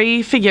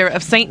legendary figure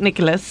of St.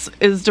 Nicholas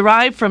is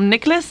derived from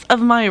Nicholas of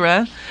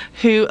Myra,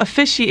 who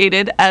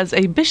officiated as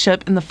a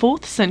bishop in the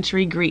 4th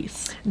century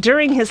Greece.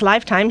 During his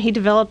lifetime, he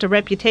developed a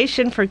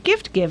reputation for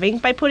gift giving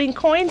by putting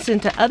coins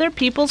into other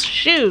people's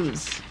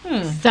shoes.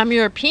 Some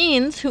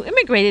Europeans who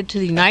immigrated to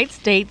the United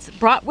States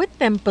brought with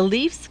them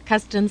beliefs,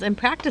 customs, and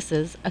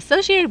practices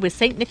associated with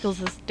St.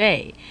 Nicholas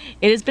Day.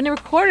 It has been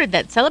recorded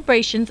that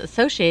celebrations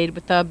associated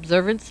with the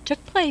observance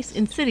took place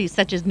in cities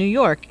such as New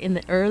York in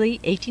the early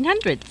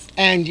 1800s.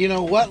 And you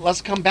know what?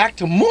 Let's come back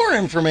to more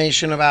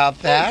information about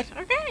that.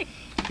 Okay.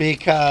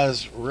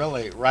 Because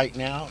really, right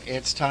now,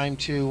 it's time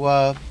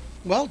to,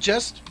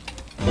 just...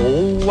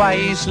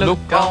 Always look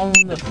on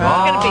the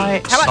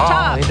bright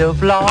side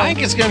of life. I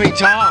think it's going to be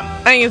Tom.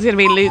 I think it's going to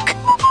be Luke.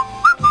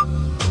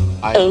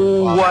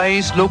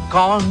 Always look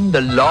on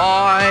the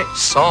light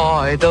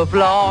side of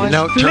life.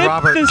 No,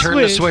 Robert, turn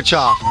the switch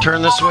off.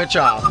 Turn the switch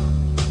off.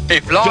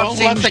 If life Don't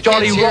let seems the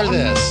jolly kids hear rotten,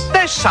 this.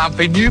 there's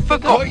something you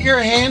forgot. Put your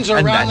hands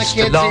around the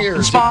kids'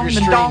 ears if fun you're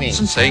and streaming. dance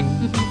and sing.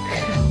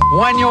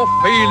 When you're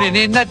feeling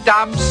in the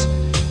dumps,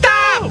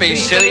 don't be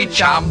silly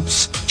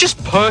chumps. Just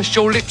purse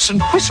your lips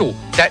and whistle,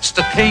 that's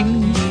the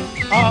thing.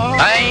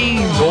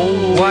 And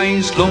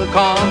always look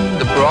on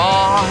the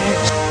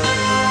bright.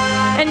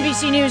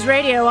 NBC News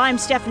Radio, I'm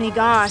Stephanie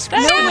Gosk.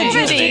 No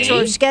logistics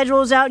or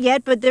schedules out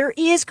yet, but there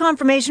is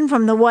confirmation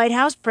from the White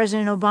House.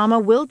 President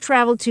Obama will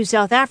travel to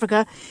South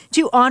Africa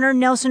to honor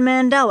Nelson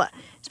Mandela.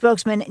 As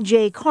spokesman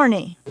Jay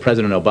Carney.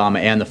 President Obama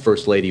and the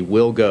First Lady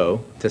will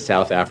go to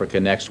South Africa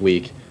next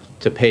week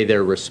to pay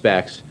their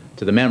respects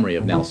to the memory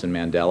of Nelson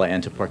Mandela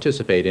and to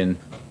participate in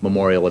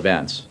memorial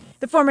events.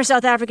 The former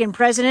South African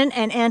president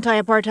and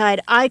anti-apartheid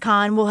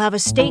icon will have a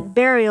state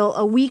burial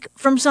a week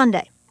from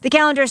Sunday. The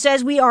calendar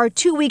says we are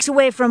 2 weeks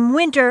away from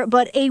winter,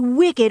 but a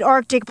wicked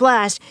Arctic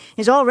blast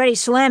is already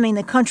slamming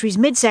the country's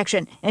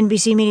midsection.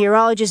 NBC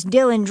meteorologist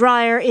Dylan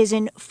Dreyer is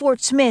in Fort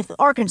Smith,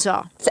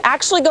 Arkansas. It's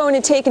actually going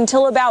to take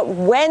until about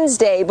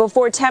Wednesday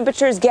before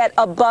temperatures get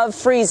above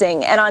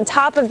freezing. And on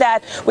top of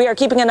that, we are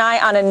keeping an eye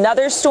on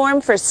another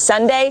storm for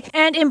Sunday.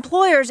 And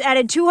employers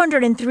added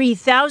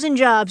 203,000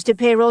 jobs to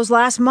payrolls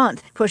last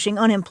month, pushing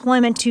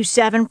unemployment to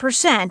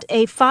 7%,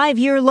 a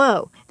 5-year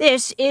low.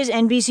 This is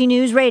NBC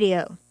News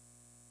Radio.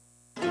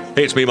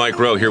 Hey, it's me, Mike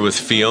Rowe, here with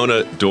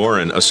Fiona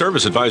Doran, a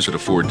service advisor to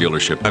Ford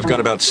dealership. I've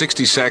got about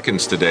 60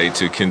 seconds today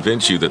to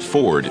convince you that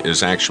Ford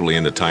is actually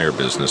in the tire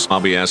business.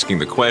 I'll be asking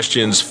the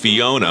questions.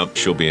 Fiona,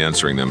 she'll be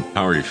answering them.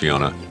 How are you,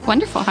 Fiona?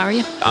 Wonderful. How are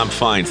you? I'm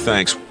fine,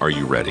 thanks. Are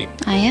you ready?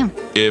 I am.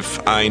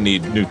 If I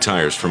need new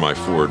tires for my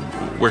Ford,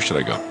 where should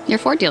I go? Your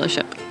Ford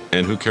dealership.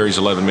 And who carries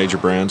 11 major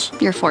brands?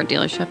 Your Ford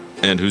dealership.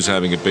 And who's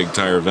having a big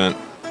tire event?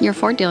 Your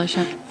Ford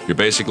dealership. You're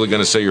basically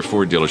going to say your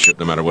Ford dealership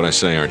no matter what I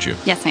say, aren't you?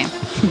 Yes, I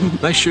am.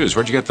 Nice shoes.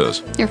 Where'd you get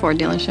those? Your Ford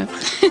dealership.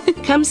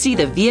 Come see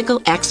the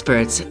vehicle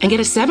experts and get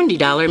a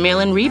 $70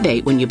 mail-in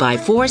rebate when you buy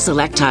 4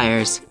 select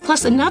tires.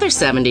 Plus another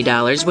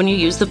 $70 when you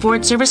use the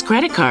Ford Service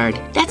credit card.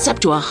 That's up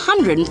to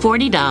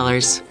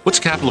 $140. What's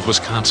the capital of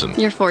Wisconsin?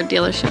 Your Ford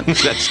dealership.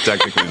 That's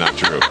technically not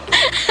true.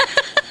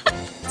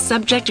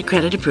 Subject to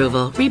credit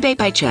approval. Rebate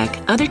by check.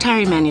 Other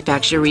tire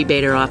manufacturer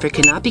rebate or offer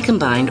cannot be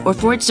combined, or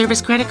Ford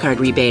Service credit card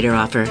rebate or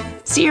offer.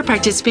 See your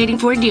participating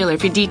Ford dealer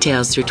for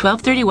details through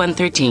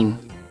 12/31/13.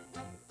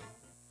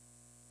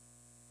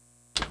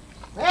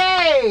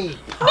 Hey!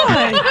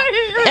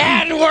 Hi.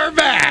 And we're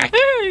back.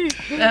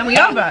 And we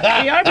are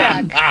back. We are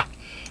back.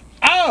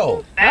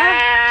 Oh!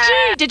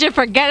 Gee, did you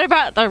forget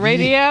about the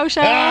radio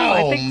show?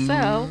 I think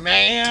so.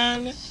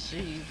 Man.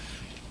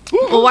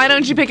 Well, why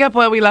don't you pick up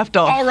where we left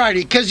off? Alrighty,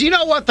 because you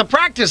know what? The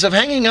practice of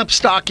hanging up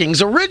stockings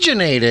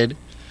originated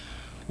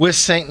with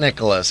St.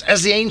 Nicholas.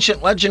 As the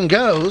ancient legend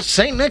goes,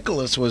 St.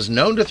 Nicholas was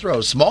known to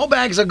throw small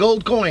bags of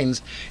gold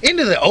coins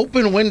into the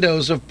open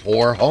windows of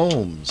poor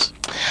homes.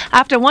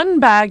 After one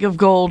bag of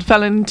gold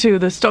fell into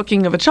the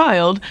stocking of a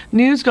child,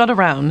 news got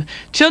around.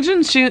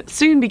 Children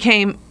soon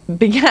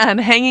began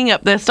hanging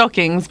up their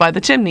stockings by the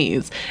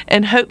chimneys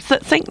in hopes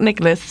that St.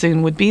 Nicholas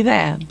soon would be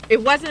there.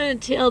 It wasn't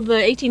until the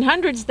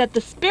 1800s that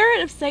the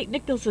spirit of St.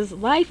 Nicholas's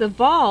life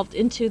evolved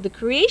into the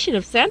creation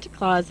of Santa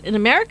Claus in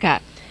America.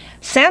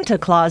 Santa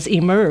Claus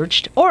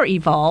emerged, or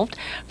evolved,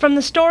 from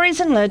the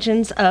stories and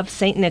legends of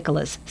St.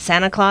 Nicholas.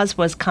 Santa Claus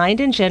was kind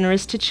and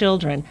generous to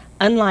children.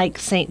 Unlike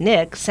St.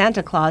 Nick,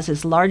 Santa Claus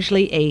is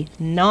largely a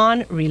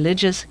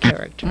non-religious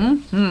character.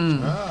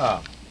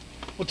 Well,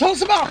 tell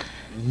us about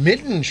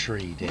Mitten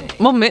Tree Day.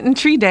 Well, Mitten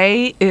Tree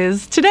Day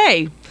is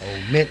today.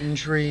 Oh, Mitten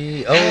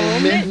Tree. Oh,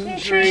 Mitten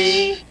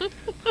Tree.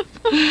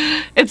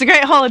 It's a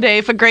great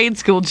holiday for grade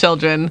school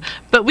children,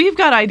 but we've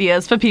got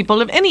ideas for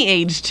people of any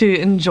age to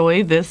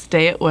enjoy this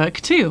day at work,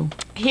 too.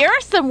 Here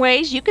are some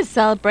ways you can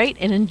celebrate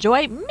and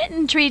enjoy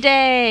Mitten Tree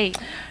Day.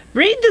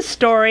 Read the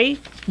story,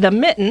 The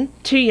Mitten,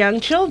 to young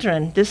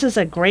children. This is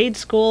a grade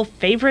school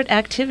favorite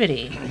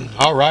activity.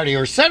 Alrighty,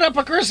 or set up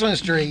a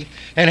Christmas tree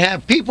and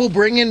have people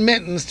bring in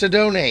mittens to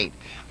donate.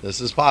 This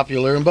is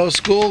popular in both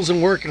schools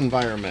and work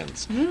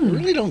environments. I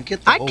really don't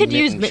get the whole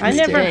use mitten I tree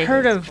never thing.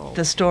 heard of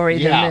the story,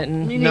 Yeah. The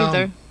Mitten. Me No.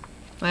 neither.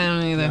 I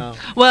don't either. No.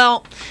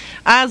 Well,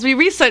 as we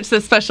researched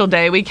this special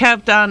day, we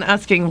kept on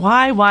asking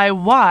why?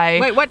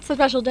 Wait, what's the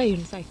special day you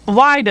can say?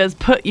 Why does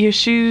Put Your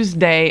Shoes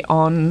Day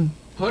on...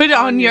 Put it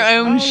on your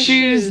own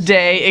shoes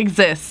day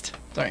exist?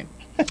 Sorry.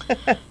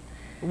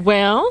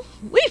 Well,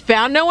 we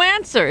found no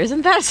answer.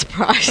 Isn't that a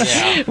surprise?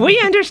 Yeah. We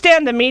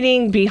understand the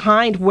meaning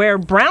behind Wear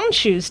Brown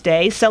Shoes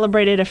Day,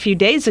 celebrated a few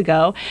days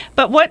ago,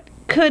 but what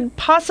could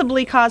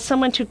possibly cause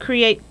someone to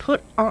create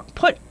Put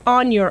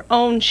on Your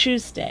Own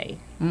Shoes Day?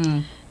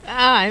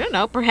 I don't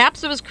know.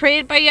 Perhaps it was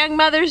created by young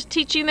mothers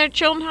teaching their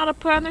children how to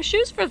put on their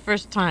shoes for the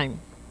first time.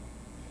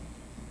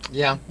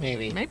 Yeah,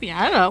 maybe. Maybe,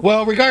 I don't know.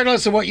 Well,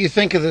 regardless of what you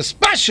think of this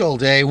special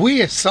day,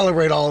 we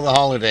celebrate all the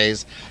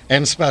holidays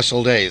and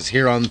special days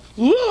here on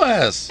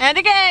Lewis. And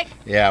a cake.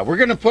 Yeah, we're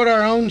going to put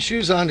our own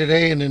shoes on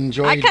today and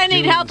enjoy I kind of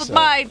need doing help with so.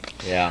 mine.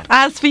 Yeah.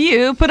 As for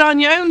you, put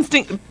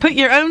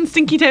your own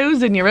stinky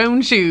toes in your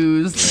own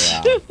shoes.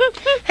 Yeah.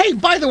 Hey,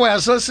 by the way, I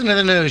was listening to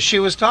the news. She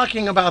was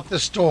talking about the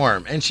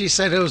storm, and she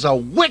said it was a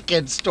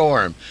wicked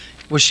storm.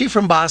 Was she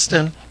from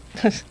Boston?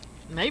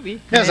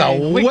 Maybe. It was a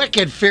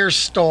wicked, fierce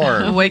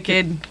storm.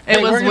 Wicked. Hey,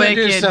 It was we're gonna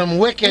wicked. do some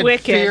wicked.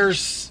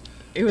 Fierce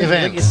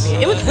events.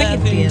 It was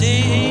wicked.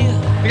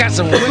 We got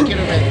some wicked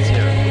events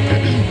here.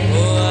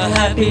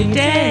 Happy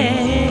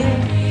day.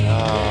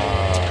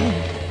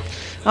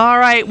 All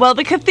right. Well,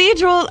 the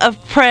Cathedral of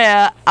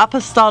Prayer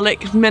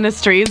Apostolic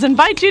Ministries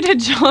invite you to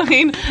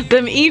join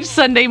them each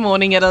Sunday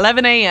morning at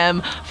 11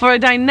 a.m. for a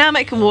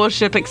dynamic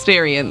worship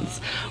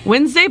experience.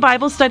 Wednesday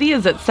Bible study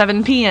is at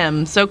 7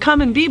 p.m., so come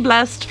and be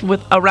blessed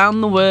with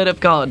Around the Word of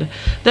God.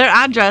 Their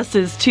address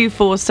is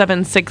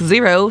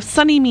 24760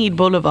 Sunnymead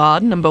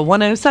Boulevard, number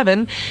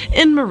 107,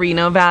 in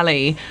Moreno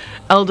Valley.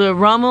 Elder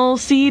Rommel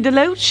C.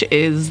 DeLoach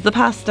is the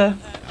pastor.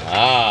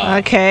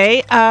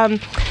 Okay.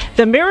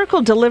 The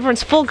Miracle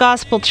Deliverance Full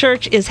Gospel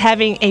Church is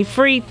having a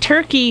free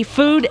turkey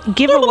food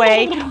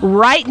giveaway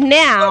right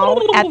now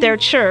at their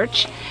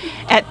church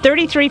at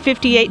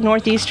 3358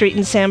 Northeast Street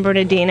in San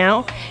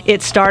Bernardino.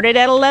 It started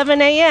at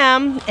 11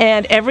 a.m.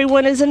 and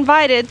everyone is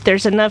invited.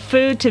 There's enough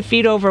food to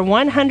feed over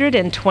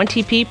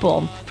 120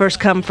 people. First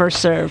come,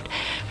 first served.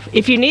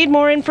 If you need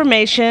more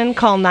information,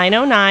 call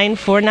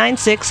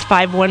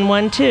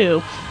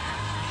 909-496-5112.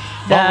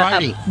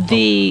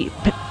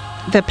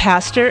 The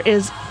pastor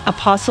is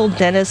Apostle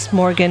Dennis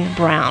Morgan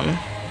Brown.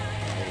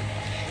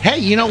 Hey,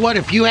 you know what?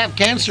 If you have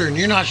cancer and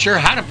you're not sure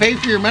how to pay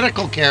for your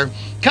medical care,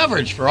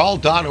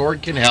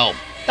 CoverageForAll.org can help.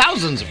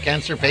 Thousands of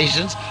cancer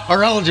patients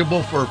are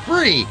eligible for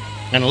free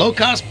and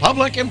low-cost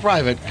public and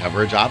private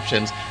coverage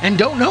options and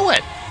don't know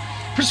it.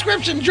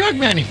 Prescription drug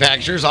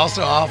manufacturers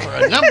also offer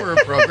a number of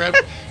programs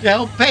to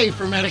help pay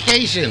for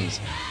medications.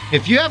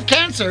 If you have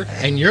cancer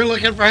and you're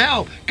looking for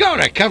help, go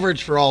to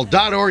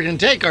CoverageForAll.org and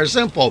take our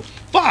simple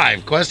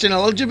 5-question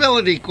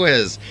eligibility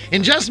quiz.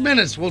 In just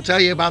minutes, we'll tell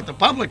you about the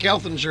public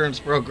health insurance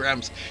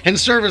programs and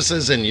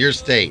services in your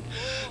state.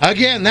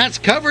 Again, that's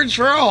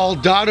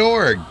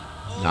CoverageForAll.org.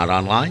 Not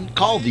online?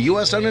 Call the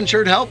U.S.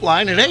 Uninsured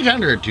Helpline at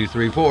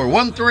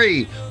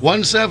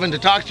 800-234-1317 to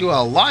talk to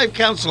a live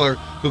counselor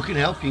who can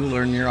help you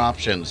learn your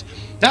options.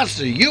 That's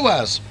the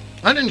U.S.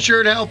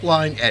 Uninsured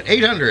Helpline at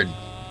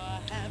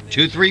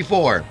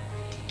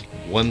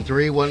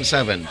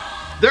 800-234-1317.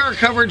 There are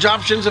coverage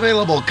options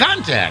available.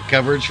 Contact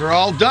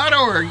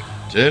CoverageForAll.org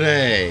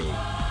today.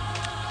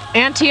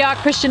 Antioch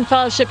Christian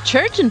Fellowship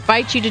Church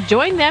invites you to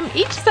join them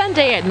each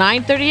Sunday at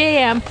 9:30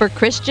 a.m. for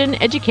Christian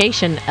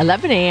education,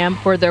 11 a.m.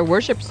 for their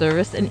worship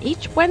service, and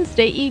each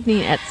Wednesday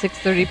evening at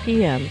 6:30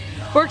 p.m.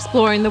 for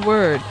exploring the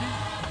Word.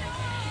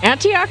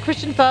 Antioch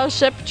Christian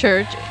Fellowship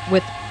Church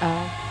with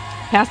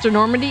Pastor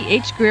Normandy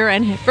H. Greer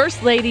and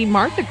First Lady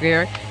Martha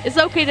Greer is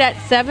located at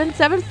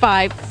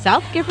 775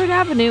 South Gifford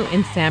Avenue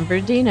in San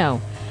Bernardino.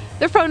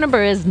 Their phone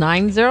number is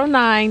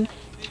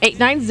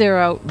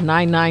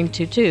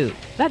 909-890-9922.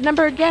 That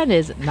number again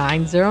is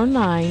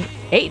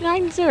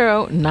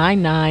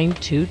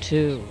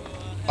 909-890-9922.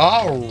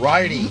 All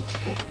righty.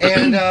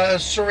 And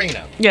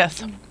Serena.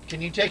 Yes.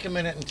 Can you take a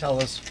minute and tell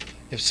us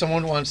if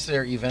someone wants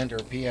their event or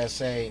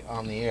PSA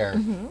on the air,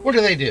 what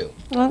do they do?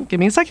 Well, give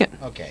me a second.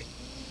 Okay.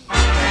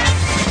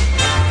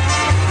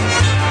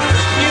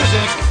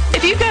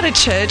 If you've got a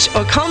church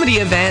or comedy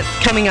event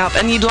coming up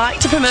and you'd like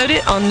to promote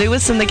it on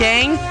Lewis and the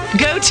Gang,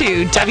 go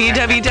to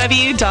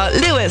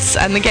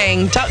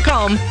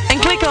www.lewisandthegang.com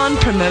and click on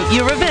Promote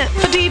Your Event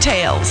for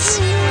details.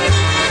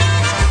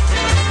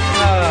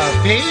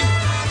 Pete?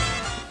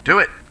 Do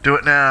it. Do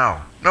it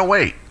now. No,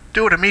 wait.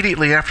 Do it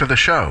immediately after the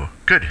show.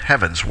 Good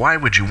heavens, why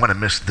would you want to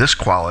miss this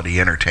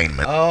quality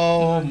entertainment?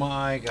 Oh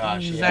my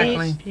gosh.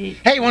 Exactly. Yes.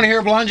 Hey, you want to hear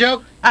a blonde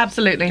joke?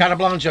 Absolutely. Got a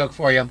blonde joke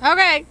for you.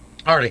 Okay.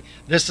 Alrighty,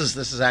 this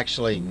is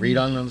actually, read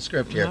on the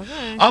script here.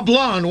 Okay. A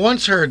blonde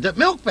once heard that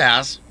milk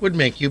baths would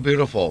make you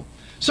beautiful.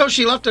 So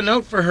she left a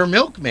note for her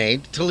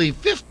milkmaid to leave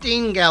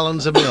 15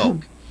 gallons of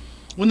milk.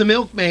 When the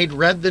milkmaid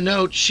read the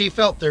note, she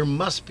felt there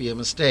must be a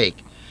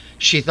mistake.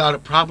 She thought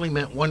it probably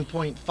meant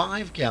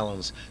 1.5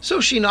 gallons,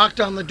 so she knocked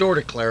on the door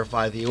to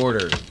clarify the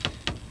order.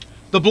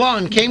 The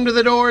blonde came to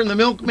the door and the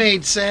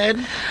milkmaid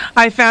said,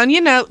 I found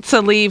your note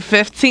to leave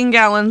 15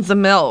 gallons of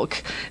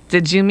milk.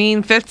 Did you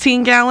mean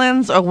 15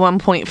 gallons or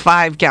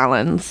 1.5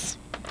 gallons?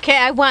 Okay,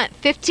 I want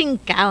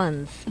 15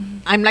 gallons.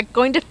 I'm like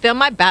going to fill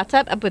my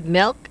bathtub up with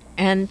milk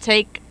and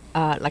take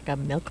like a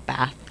milk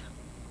bath.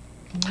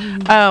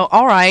 Oh,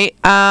 all right.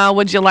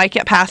 Would you like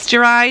it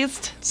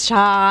pasteurized?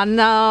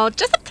 No,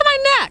 just up to my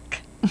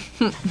neck.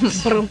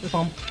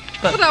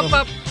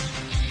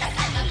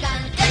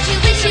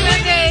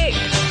 Okay.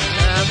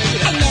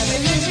 I never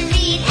learned to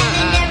read and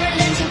I never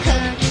learned to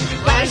cook.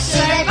 Why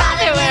should I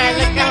bother when I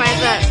look at my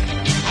book?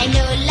 I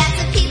know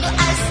lots of people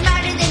are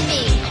smarter than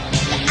me,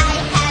 but I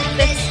have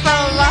this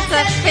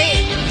philosophy.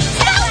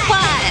 So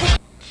what?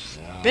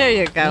 There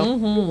you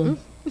go.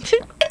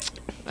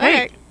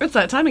 Hey, it's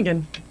that time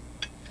again.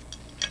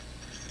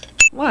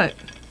 What?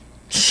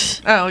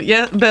 Oh,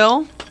 yeah,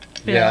 Bill?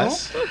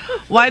 Yes.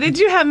 Why did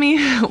you have me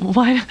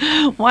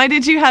why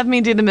did you have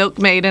me do the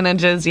milkmaid in a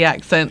Jersey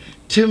accent?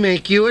 To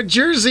make you a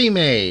Jersey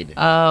maid.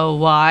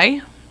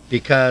 Why?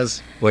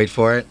 Because, wait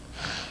for it.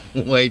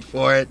 Wait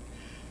for it.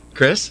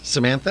 Chris,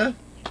 Samantha?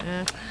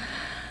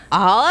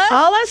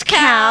 All us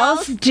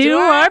cows do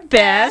our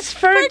best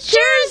for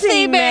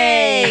Jersey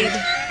Maid.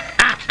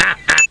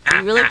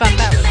 You really thought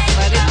that was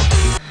funny?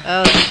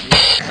 Oh,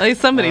 geez. At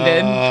least somebody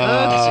did. Oh,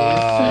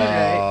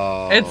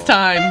 jeez. It's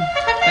time.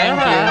 Thank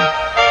you.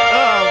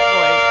 Oh,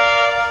 boy.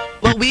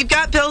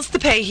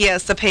 Okay, he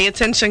has to pay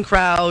attention,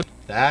 crowd.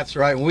 That's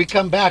right. When we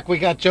come back, we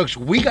got jokes.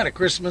 We got a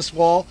Christmas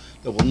wall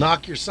that will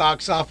knock your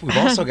socks off. We've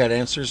also got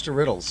answers to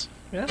riddles.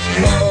 Yeah.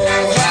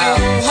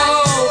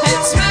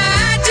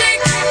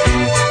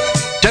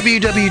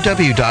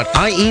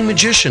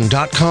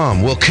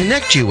 www.iemagician.com will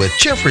connect you with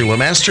Jeffrey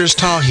Lemasters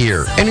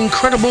Tahir, an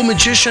incredible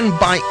magician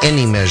by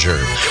any measure.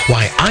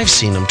 Why, I've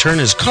seen him turn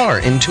his car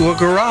into a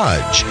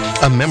garage.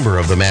 A member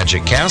of the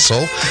Magic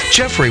Castle,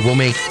 Jeffrey will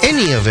make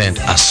any event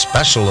a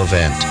special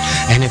event.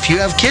 And if you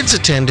have kids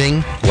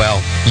attending,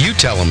 well, you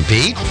tell them,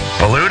 Pete.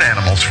 Balloon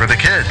animals for the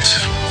kids.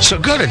 So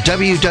go to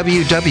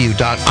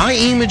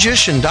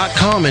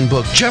www.iemagician.com and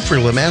book Jeffrey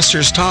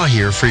Lemasters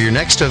Tahir for your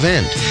next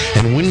event.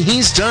 And when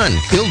he's done,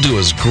 he'll do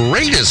his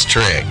greatest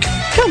trick.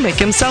 He'll make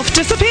himself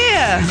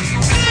disappear.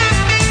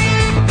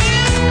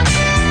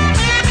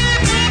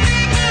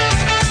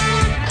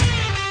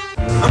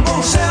 I'm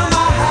gonna sell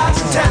my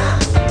house in town.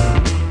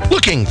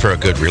 Looking for a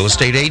good real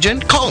estate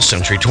agent? Call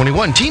Century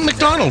 21 Team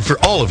McDonald for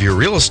all of your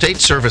real estate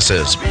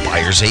services.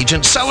 Buyer's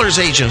agent, seller's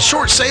agent,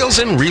 short sales,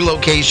 and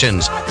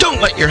relocations. Don't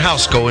let your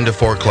house go into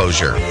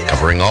foreclosure.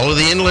 Covering all of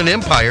the Inland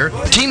Empire,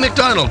 Team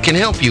McDonald can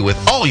help you with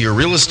all your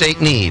real estate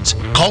needs.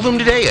 Call them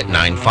today at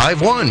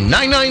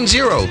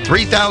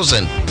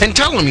 951-990-3000 and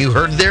tell them you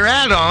heard their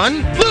ad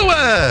on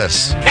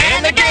Lewis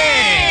And the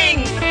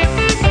gang!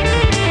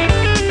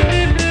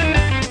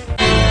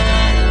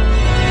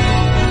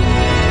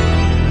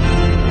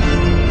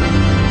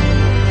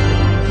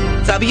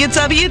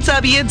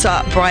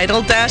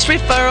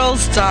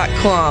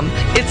 www.bridal-referrals.com.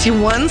 It's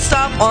your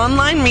one-stop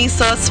online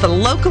resource for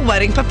local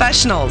wedding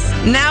professionals.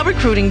 Now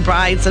recruiting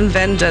brides and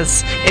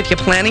vendors. If you're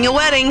planning a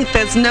wedding,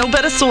 there's no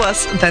better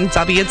source than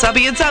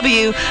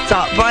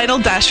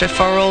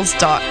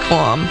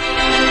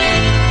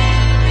www.bridal-referrals.com.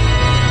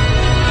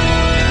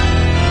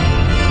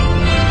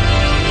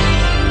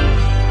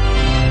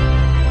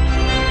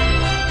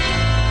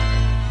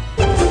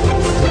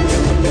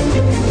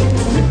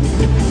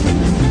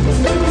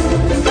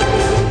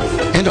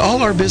 And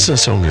all our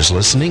business owners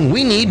listening,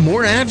 we need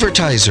more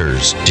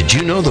advertisers. Did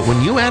you know that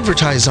when you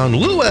advertise on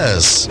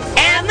Lewis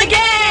And the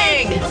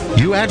gang!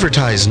 you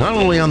advertise not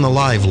only on the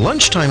live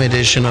lunchtime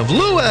edition of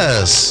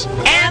Lewis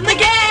And the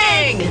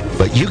gang!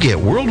 but you get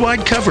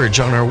worldwide coverage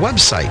on our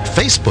website,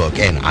 Facebook,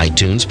 and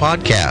iTunes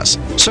podcast.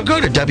 So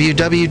go to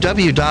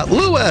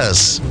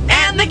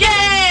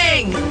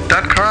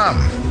www.lewis-and-the-gang.com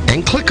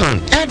and click on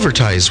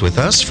Advertise with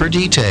Us for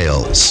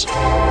details.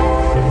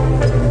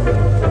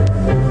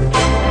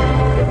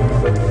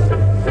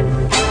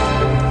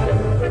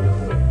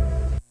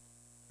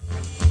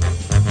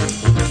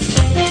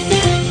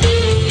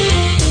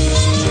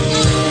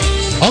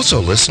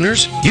 Also,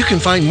 listeners, you can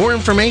find more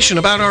information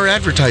about our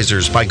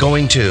advertisers by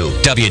going to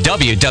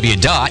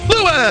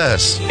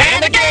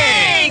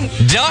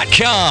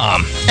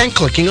www.lewis-and-the-gang.com and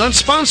clicking on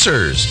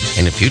Sponsors.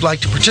 And if you'd like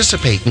to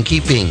participate in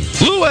keeping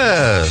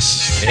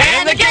Lewis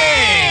And the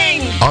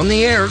gang! on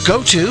the air,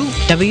 go to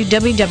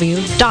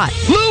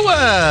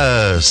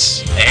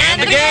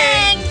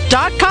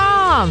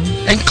www.lewis-and-the-gang.com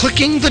and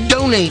clicking the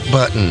Donate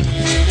button.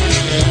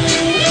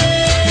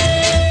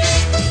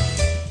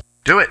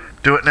 Do it.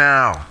 Do it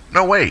now.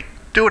 No, wait.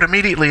 Do it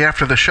immediately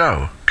after the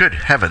show. Good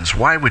heavens,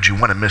 why would you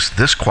want to miss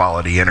this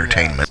quality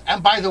entertainment? Yes.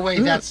 And by the way,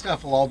 that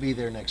stuff will all be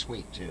there next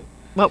week, too.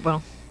 What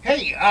will?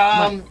 Hey,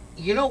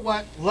 you know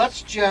what?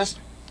 Let's just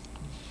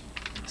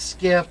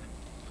skip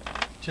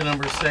to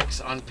number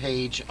 6 on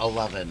page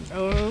 11.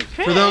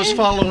 Okay. For those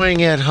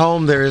following at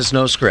home, there is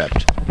no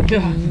script.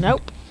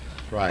 Nope.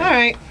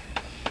 Right.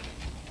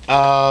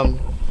 All right.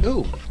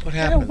 Ooh, what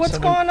happened? What's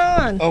going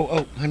on?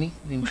 Oh, honey,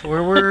 lean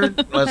forward.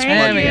 Let's There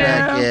plug we you go.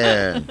 back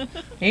in.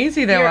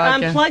 Easy there, You're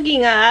Vodka.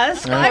 unplugging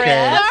us. Okay. Sorry,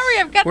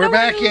 I've got We're the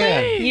back one in.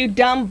 lead. You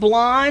dumb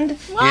blonde.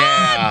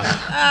 Yeah.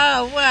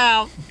 Oh,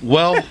 wow.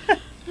 Well,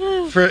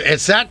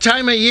 it's that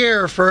time of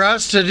year for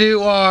us to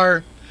do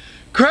our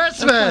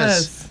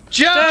Christmas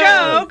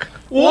joke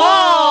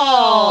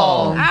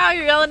wall. Ow,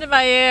 you're yelling in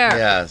my ear.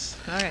 Yes.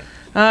 All right.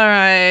 All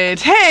right.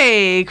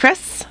 Hey,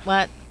 Chris.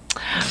 What?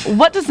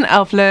 What does an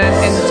elf learn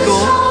in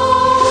school?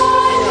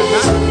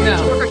 No.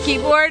 Work a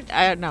keyboard?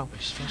 I don't know.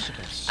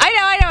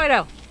 I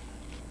know.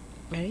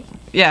 Ready?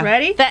 Yeah.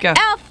 Ready? The Go.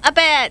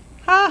 alphabet.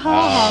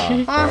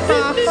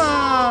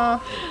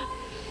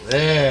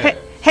 There.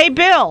 Hey,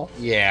 Bill.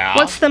 Yeah.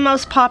 What's the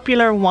most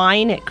popular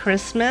wine at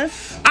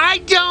Christmas? I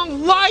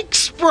don't like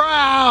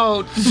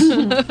Sprouts.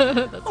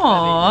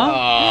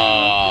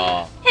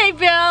 Aww. Hey,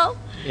 Bill.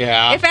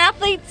 Yeah. If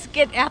athletes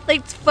get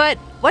athlete's foot,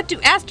 what do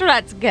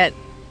astronauts get?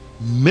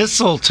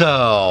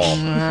 Mistletoe.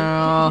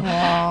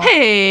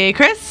 Hey,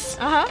 Chris.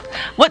 Uh-huh.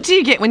 What do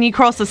you get when you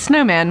cross a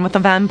snowman with a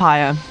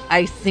vampire?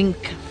 I think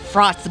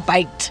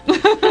frostbite.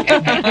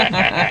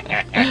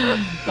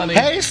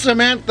 Hey,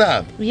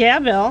 Samantha. Yeah,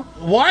 Bill.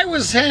 Why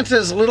was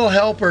Santa's little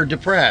helper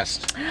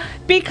depressed?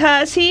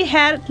 Because he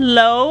had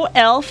low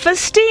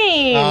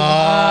elf-esteem.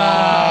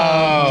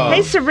 Oh.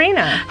 Hey,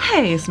 Serena.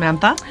 Hey,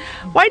 Samantha.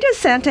 Why does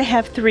Santa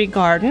have 3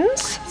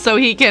 gardens? So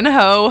he can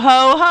ho,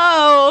 ho,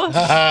 ho.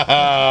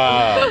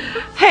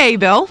 Hey,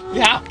 Bill.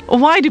 Yeah?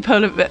 Where do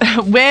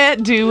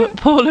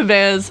polar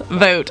bears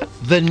vote?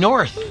 The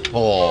North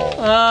Pole.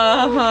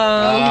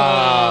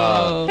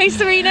 Hey,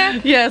 Serena.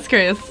 Yes,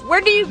 Chris.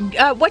 What do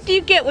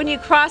you get when you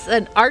cross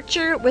an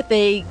archer with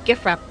a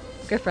gift wrapper?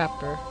 I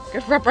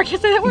can't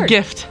say that word.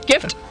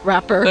 Gift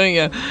wrapper. There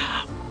you go.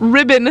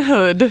 Ribbon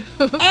Hood.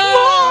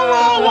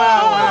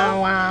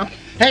 Wow.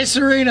 Hey,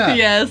 Serena.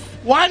 Yes.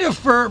 Why do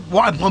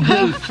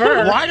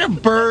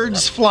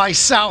birds fly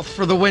south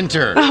for the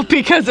winter? Oh,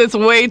 because it's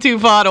way too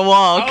far to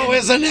walk. Oh,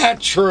 isn't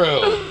that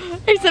true?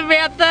 Hey,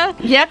 Samantha.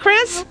 Yeah,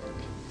 Chris?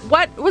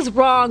 What was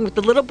wrong with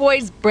the little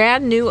boy's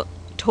brand new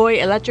toy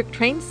electric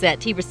train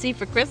set he received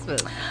for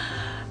Christmas?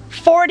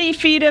 40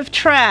 feet of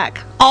track,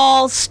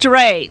 all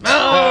straight.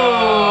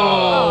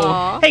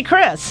 Oh. Hey,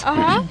 Chris.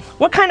 Uh-huh.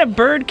 What kind of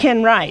bird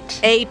can write?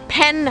 A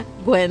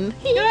penguin.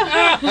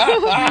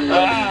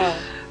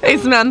 Hey,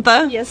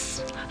 Samantha.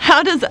 Yes.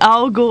 How does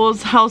Al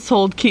Gore's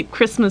household keep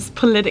Christmas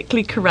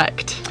politically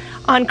correct?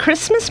 On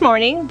Christmas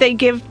morning, they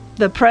give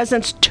the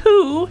presents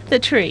to the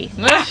tree.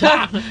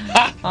 That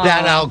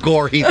Al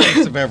Gore, he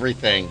thinks of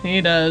everything. He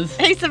does.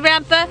 Hey,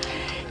 Samantha.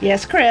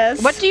 Yes, Chris.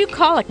 What do you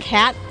call a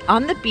cat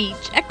on the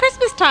beach at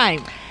Christmas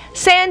time?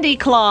 Sandy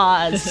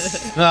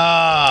Claus.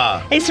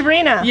 Hey,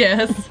 Serena.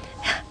 Yes.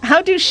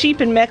 How do sheep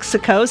in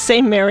Mexico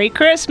say Merry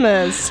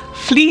Christmas?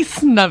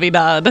 Feliz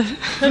Navidad.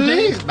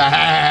 Feliz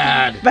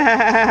bad.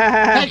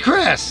 Hey,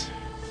 Chris.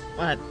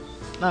 What?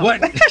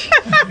 What?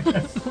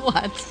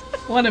 What?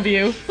 One of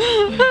you.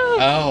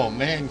 Oh,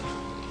 man.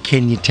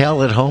 Can you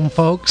tell at home,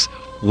 folks,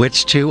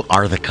 which 2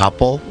 are the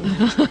couple?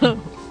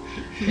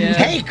 Yeah.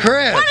 Hey,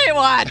 Chris. What do you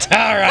want?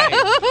 All right.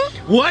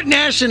 What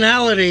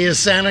nationality is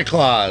Santa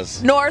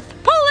Claus? North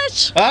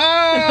Polish. Oh,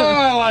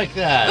 I like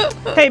that.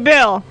 Hey,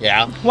 Bill.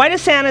 Yeah? Why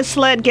does Santa's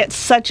sled get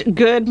such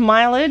good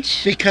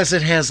mileage? Because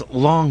it has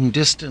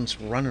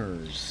long-distance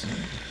runners.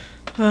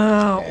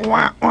 Yeah.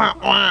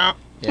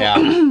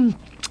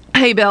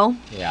 Hey, Bill.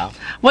 Yeah?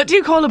 What do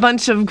you call a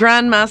bunch of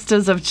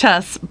grandmasters of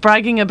chess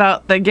bragging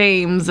about their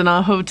games in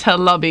a hotel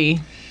lobby?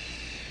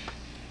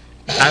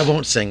 I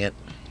won't sing it.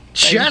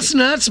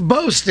 Chestnuts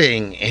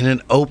boasting in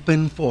an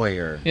open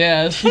foyer.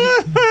 Yes.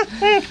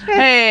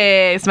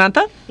 Hey,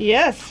 Samantha.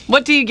 Yes.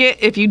 What do you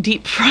get if you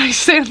deep fry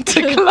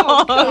Santa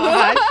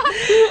Claus?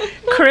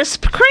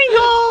 Crisp Kringle.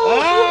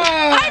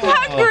 I'm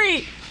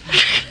hungry.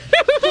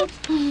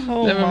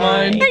 Never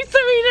mind. Hey,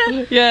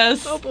 Serena.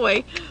 Yes. Oh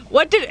boy.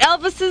 What did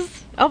Elvis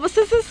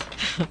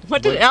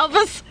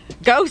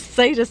ghost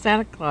say to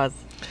Santa Claus?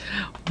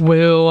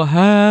 We'll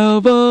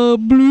have a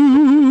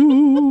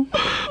blue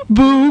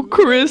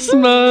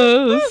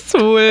Christmas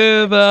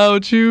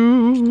without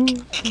you.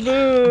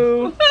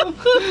 Boo.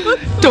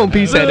 Don't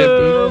be sad and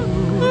boo.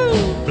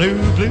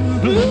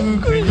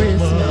 Blue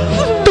Christmas.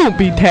 Don't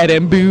be tad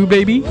and boo,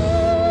 baby.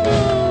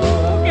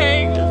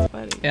 Okay, that's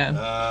funny. Yeah.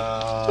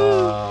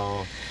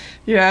 Oh.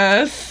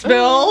 Yes,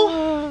 Bill.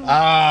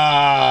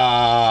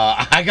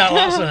 I got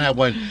lost on that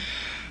one.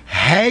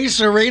 Hey,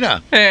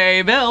 Serena.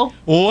 Hey, Bill.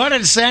 What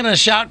did Santa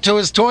shout to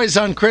his toys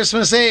on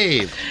Christmas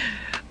Eve?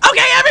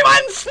 Okay,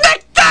 everyone,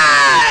 snack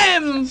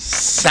time!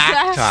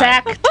 Sack time.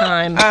 Sack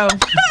time. Oh.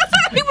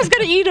 He was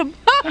going to eat them.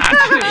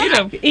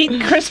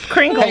 Eat crisp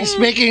Kringles. Hey,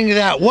 speaking of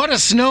that, what do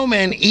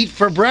snowmen eat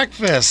for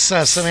breakfast,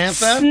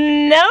 Samantha?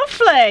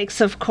 Snowflakes,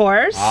 of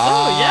course.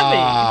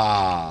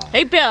 Ah.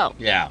 Hey, Bill.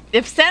 Yeah.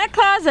 If Santa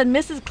Claus and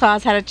Mrs.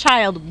 Claus had a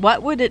child,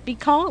 what would it be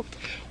called?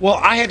 Well,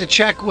 I had to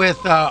check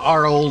with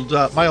my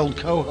old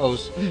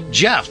co-host,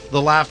 Jeff,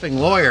 the laughing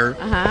lawyer,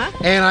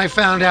 and I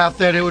found out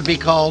that it would be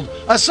called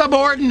a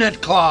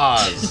subordinate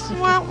clause.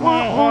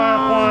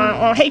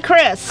 Hey,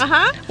 Chris.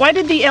 Why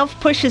did the elf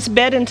push his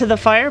bed into the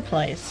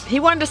fireplace? He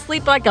wanted to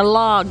sleep like a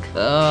log.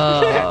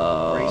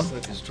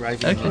 Bracelet is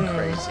driving me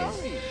crazy.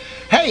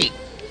 Hey,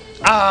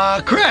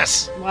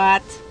 Chris.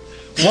 What?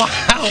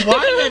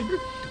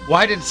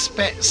 Why did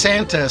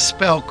Santa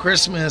spell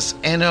Christmas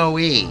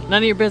N-O-E? None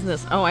of your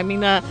business. Oh, I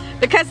mean,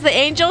 because the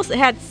angels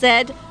had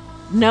said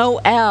no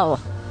L.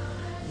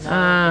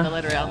 The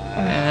letter L.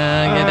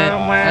 Get it.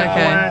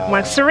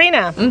 Okay.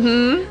 Serena.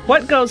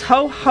 What goes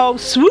ho ho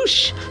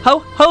swoosh? Ho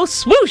ho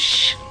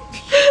swoosh.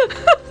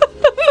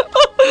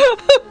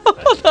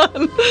 Hold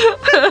on.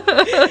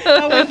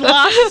 We've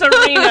lost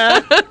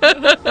Serena.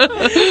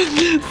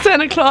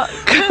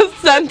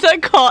 Santa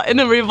caught in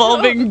a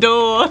revolving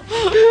door.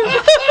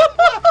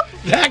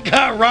 That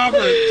got Robert,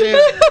 too.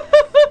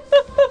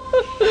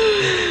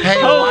 Hey,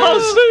 ho ho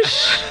swoosh.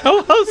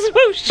 Ho ho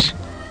swoosh.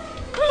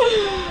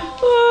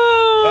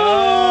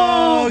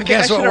 Oh,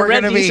 guess what we're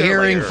going to be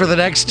hearing for the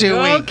next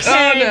 2 weeks?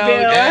 Okay,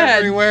 Bill.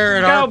 Everywhere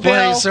at our Bill.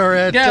 place or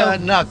at Go.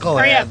 Knucklehead.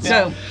 Hurry up,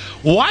 Bill.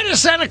 Why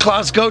does Santa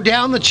Claus go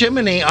down the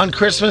chimney on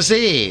Christmas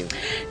Eve?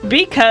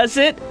 Because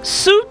it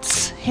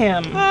suits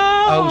him.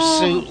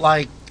 Suit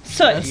like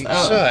soot.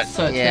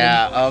 Soot.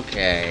 Yeah,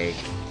 okay.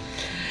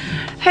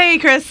 Hey,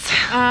 Chris.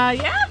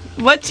 Yeah?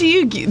 What do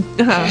you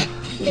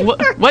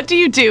what do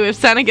you do if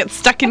Santa gets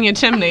stuck in your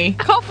chimney?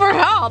 Call for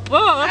help.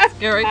 Oh, that's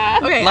scary.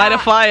 Okay. Light a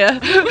fire.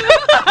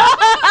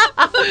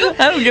 I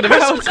don't get a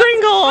mouse.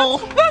 Kringle.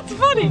 That's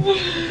funny.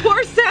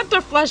 Pour Santa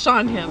flesh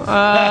on him.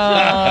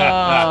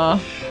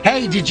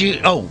 Hey, did you...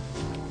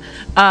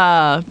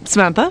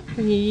 Samantha?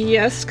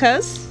 Yes,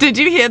 cuz? Did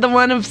you hear the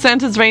one of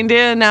Santa's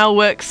reindeer now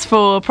works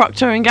for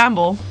Procter &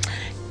 Gamble?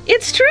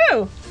 It's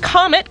true.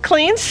 Comet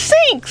cleans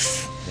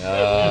sinks.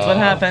 That's what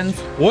happens.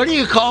 What do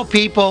you call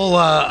people,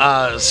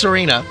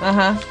 Serena?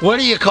 What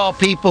do you call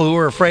people who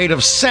are afraid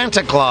of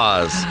Santa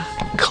Claus?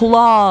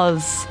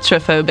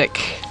 Claustrophobic.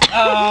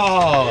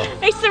 Oh.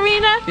 Hey,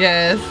 Serena.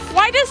 Yes.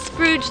 Why does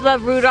Scrooge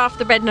love Rudolph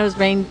the Red-Nosed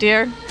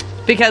Reindeer?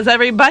 Because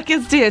every buck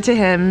is dear to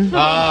him.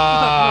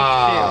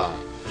 How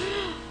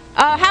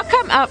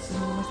come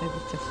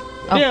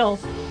Bill.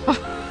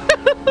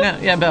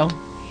 Yeah, Bill.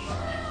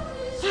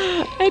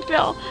 Hey,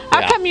 Bill.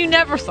 How come you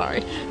never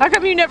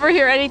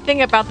hear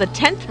anything about the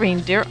 10th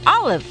reindeer,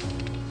 Olive?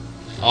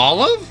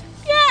 Olive?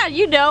 Yeah,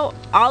 you know,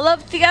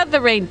 Olive the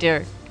other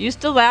reindeer. Used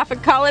to laugh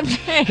and call him names.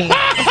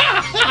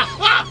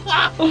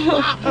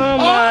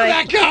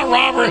 That got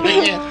Robert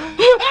again.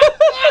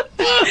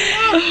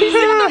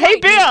 Hey,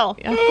 Bill.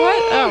 What?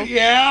 Oh.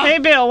 Yeah? Hey,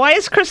 Bill, why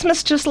is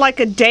Christmas just like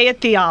a day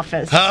at the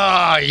office?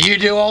 You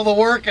do all the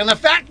work, and the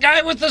fat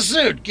guy with the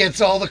suit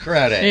gets all the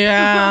credit.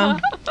 Yeah.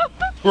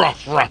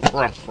 Ruff, ruff,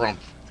 ruff, ruff.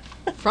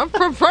 Ruff.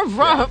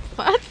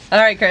 All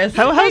right, Chris.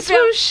 Ho, ho, Hey, Bill.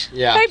 swoosh.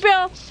 Yeah. Hey,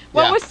 Bill.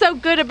 What Yeah. was so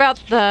good about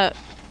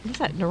what's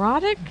that,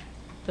 neurotic?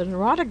 The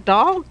neurotic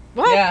doll?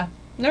 What? Yeah.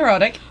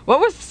 Neurotic. What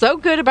was so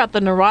good about the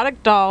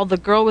neurotic doll the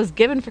girl was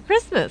given for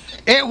Christmas?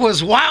 It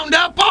was wound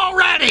up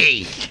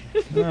already.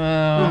 Hey,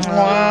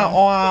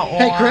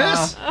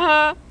 Chris.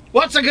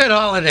 What's a good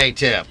holiday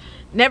tip?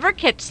 Never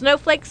catch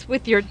snowflakes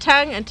with your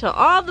tongue until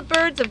all the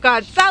birds have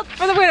gone south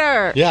for the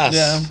winter. Yes.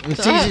 Yeah.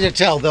 It's easy to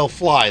tell. They'll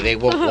fly. They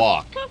won't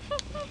walk.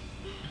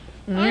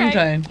 Okay.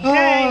 Okay,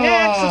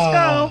 next, let's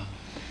go.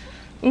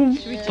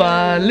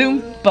 Oompa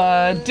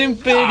loompa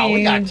doompity.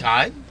 We got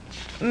time.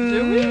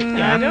 Do we?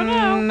 I don't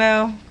know.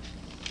 No.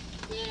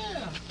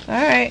 All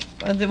right.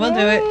 We'll do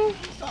it.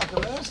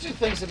 Let's do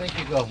things that make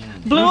you go,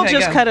 Blue will Okay,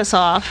 just go. cut us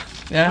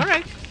off. Yeah. All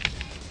right.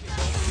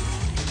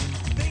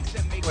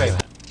 Wait a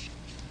minute.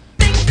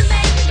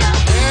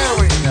 There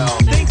we go.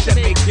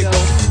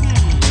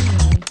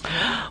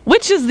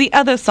 Which is the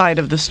other side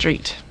of the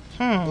street?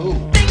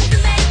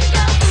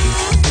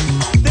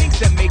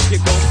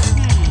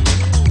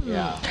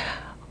 Yeah.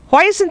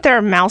 Why isn't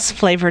there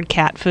mouse-flavored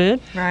cat food?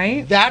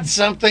 Right. That's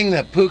something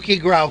that Pookie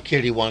Growl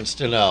Kitty wants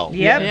to know.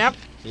 Yep.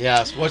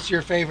 Yes. What's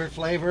your favorite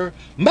flavor?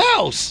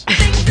 Mouse.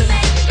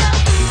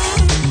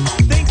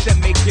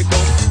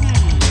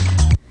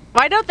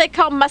 Why don't they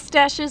call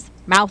mustaches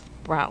mouth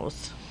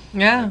brows?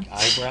 Yeah.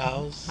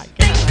 Eyebrows.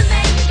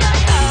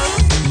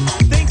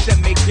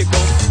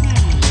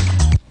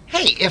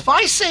 Hey, if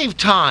I save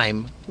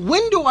time,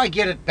 when do I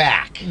get it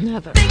back?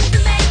 Never.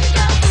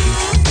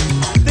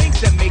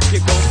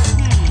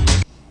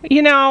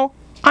 You know,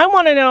 I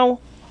want to know,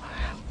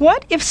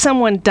 what if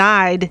someone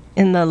died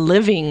in the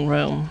living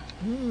room?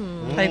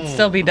 They'd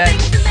still be dead.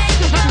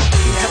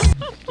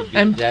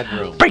 I'm dead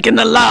room. Breaking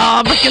the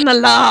law.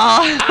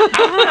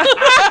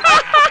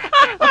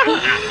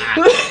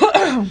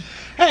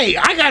 Hey,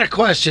 I got a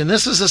question.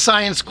 This is a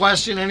science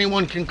question.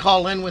 Anyone can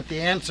call in with the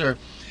answer.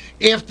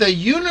 If the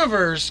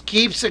universe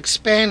keeps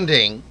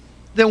expanding,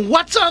 then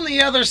what's on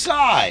the other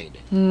side?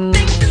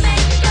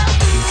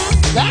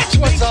 That's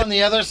what's on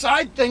the other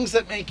side. Things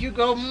that make you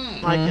go,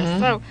 I guess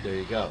so. There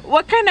you go.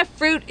 What kind of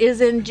fruit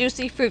is in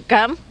juicy fruit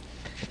gum?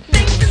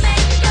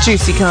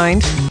 Juicy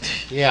kind.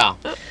 Yeah.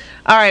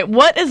 All right.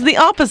 What is the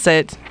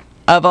opposite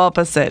of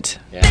opposite?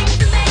 Yeah.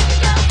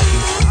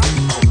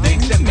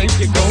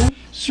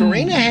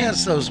 Serena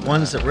has those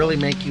ones that really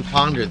make you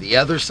ponder. The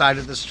other side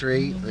of the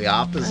street, the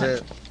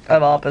opposite.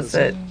 Of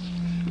opposite.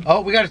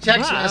 Oh, we got a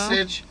text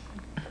message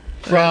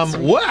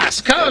from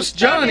West Coast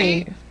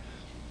Johnny.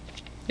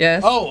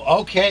 Yes. Oh,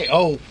 okay.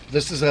 Oh,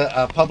 this is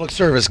a public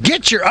service.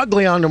 Get your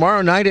ugly on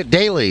tomorrow night at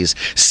Daly's.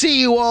 See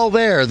you all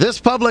there. This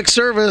public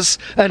service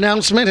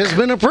announcement has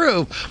been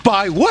approved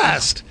by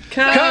West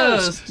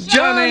Coast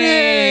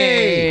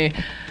Johnny.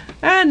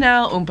 And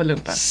now Oompa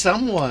Loompa.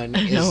 Someone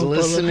is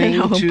listening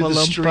to the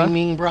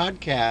streaming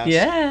broadcast.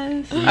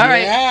 Yes. All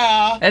right.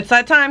 Yeah. It's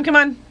that time. Come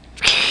on.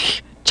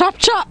 Chop,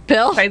 chop,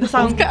 Bill. Play the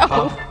song. Let's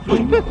go.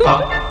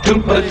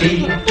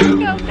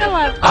 Oompa-dee-doo.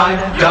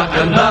 I've got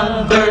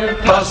another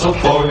puzzle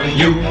for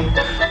you.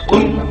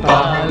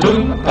 Oompa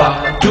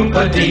loompa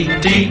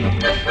doompa-dee-dee.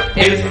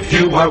 If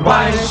you are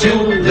wise,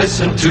 you'll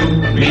listen to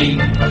me.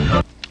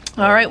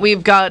 All right, we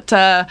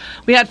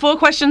had 4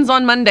 questions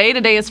on Monday.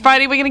 Today is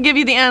Friday. We're going to give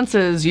you the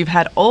answers. You've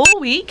had all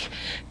week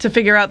to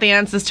figure out the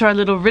answers to our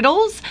little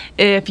riddles.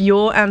 If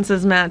your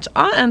answers match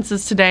our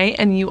answers today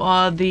and you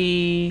are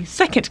the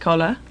second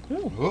caller,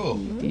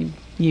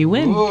 you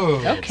win. Ooh.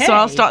 Okay. So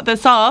I'll start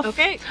this off.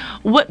 Okay.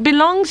 What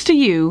belongs to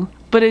you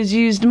but is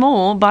used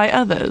more by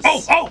others?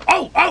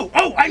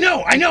 I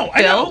know.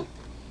 Bill?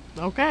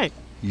 Okay.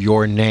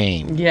 Your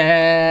name.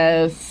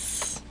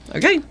 Yes.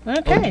 Okay.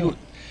 Okay.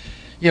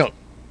 You know,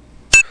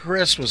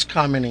 Chris was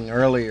commenting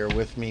earlier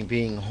with me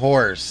being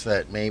hoarse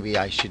that maybe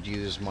I should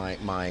use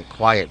my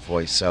quiet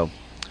voice. So,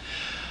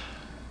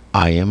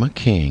 I am a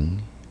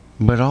king,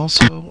 but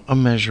also a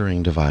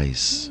measuring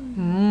device.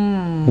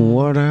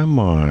 What am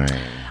I?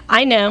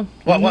 I know.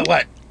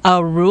 What?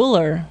 A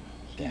ruler.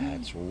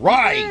 That's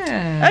right.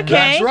 Yeah. Okay.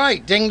 That's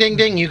right. Ding, ding,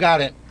 ding. You got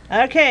it.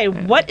 Okay.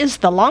 What is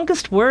the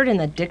longest word in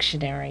the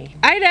dictionary?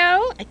 I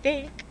know. I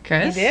think.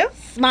 Chris? You do?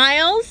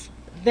 Smiles.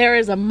 There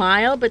is a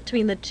mile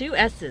between the 2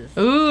 S's.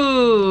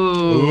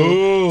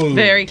 Ooh.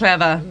 Very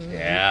clever.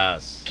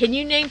 Yes. Can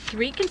you name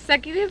 3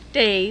 consecutive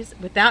days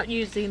without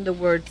using the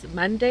words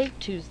Monday,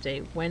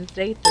 Tuesday,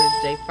 Wednesday,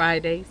 Thursday,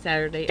 Friday,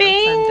 Saturday,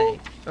 Ding. or Sunday?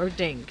 Or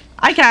ding.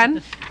 I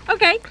can.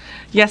 Okay.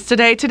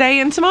 Yesterday, today,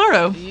 and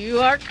tomorrow.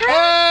 You are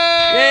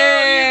correct.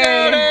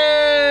 Yay!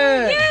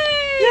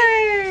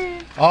 Yay!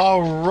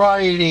 All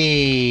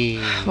righty.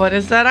 What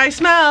is that I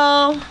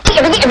smell?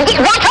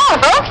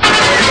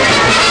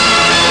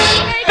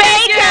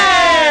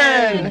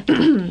 Bacon!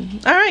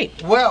 All right.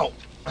 Well,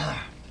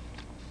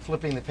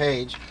 flipping the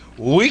page,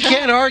 we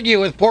can't argue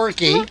with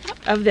Porky.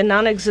 Of the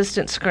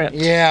non-existent script.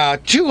 Yeah,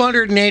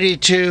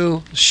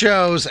 282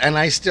 shows, and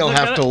I still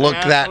have to look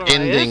that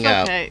ending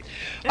up. Okay.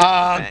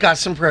 Got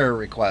some prayer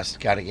requests.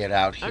 Got to get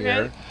out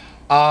here.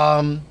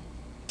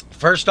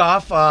 First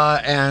off,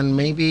 and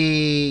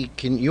maybe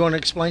you want to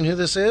explain who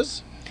this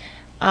is?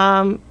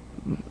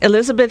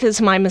 Elizabeth is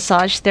my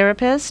massage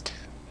therapist,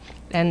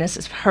 and this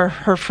is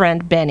her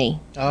friend Benny.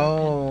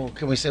 Oh,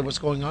 can we say what's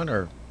going on,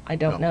 or I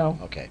don't know.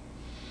 Okay.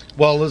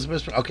 Well,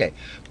 Elizabeth. Okay,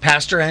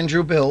 Pastor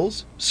Andrew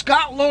Bills,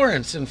 Scott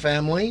Lawrence and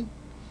family,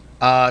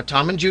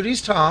 Tom and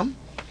Judy's Tom,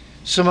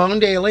 Simone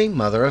Daly,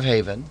 Mother of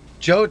Haven,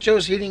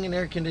 JoJo's Heating and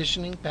Air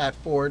Conditioning, Pat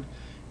Ford,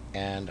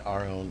 and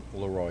our own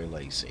Leroy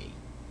Lacey.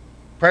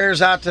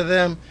 Prayers out to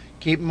them.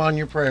 Keep them on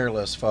your prayer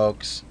list,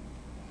 folks.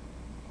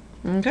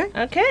 Okay.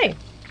 Okay.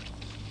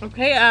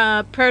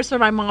 Okay, prayers for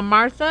my mom,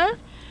 Martha,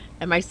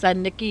 and my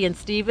son, Nikki and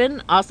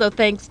Stephen. Also,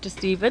 thanks to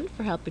Stephen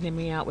for helping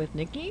me out with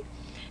Nikki.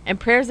 And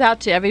prayers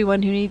out to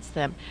everyone who needs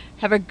them.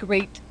 Have a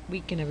great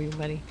weekend,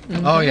 everybody.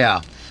 Mm-hmm. Oh,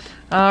 yeah.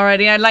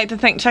 Alrighty, I'd like to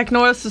thank Chuck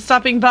Norris for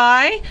stopping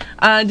by.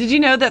 Did you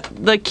know that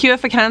the cure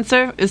for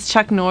cancer is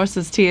Chuck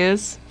Norris's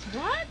tears?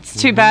 What? It's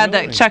too bad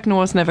that Chuck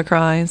Norris never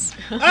cries.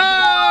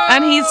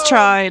 And he's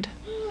tried.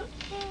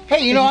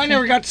 Hey, you know, I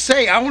never got to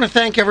say, I want to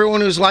thank everyone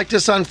who's liked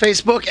us on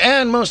Facebook,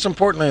 and most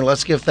importantly,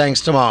 let's give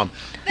thanks to Mom.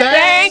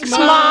 Thanks,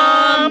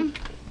 Mom!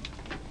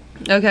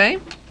 Okay.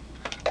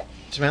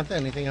 Samantha,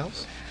 anything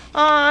else?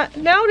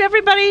 No,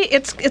 everybody,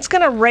 it's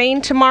going to rain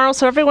tomorrow,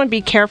 so everyone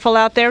be careful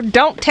out there.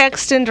 Don't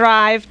text and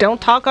drive.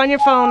 Don't talk on your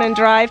phone and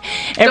drive.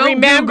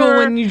 Don't Google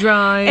when you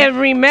drive.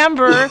 And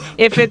remember,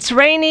 if it's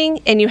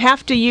raining and you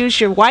have to use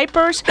your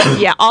wipers,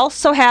 you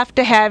also have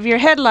to have your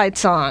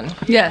headlights on.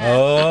 Yes.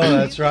 Oh,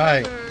 that's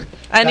right.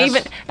 And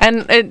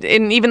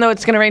even though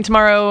it's going to rain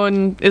tomorrow,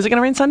 and is it going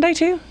to rain Sunday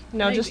too?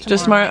 No, just tomorrow.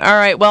 Just tomorrow. All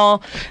right.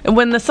 Well,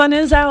 when the sun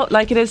is out,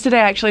 like it is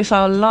today, I actually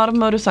saw a lot of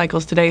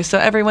motorcycles today. So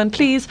everyone,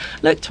 please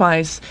look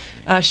twice.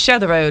 Share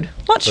the road.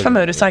 Watch for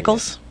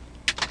motorcycles.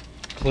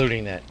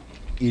 Including that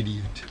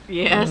idiot.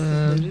 Yes.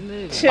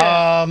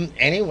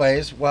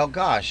 Anyways, well,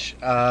 gosh, we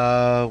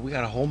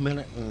got a whole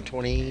minute and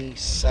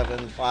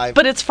 27.5.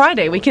 But it's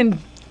Friday. We can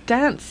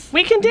dance.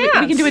 We can dance.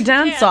 We can do a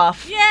dance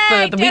off for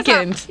the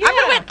weekend. I'm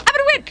gonna win. I'm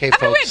gonna win. Okay, I'm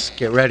gonna folks, win.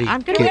 get ready.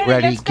 I'm gonna Get win.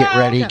 ready. Let's Get go.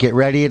 ready. Get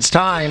ready. It's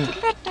time.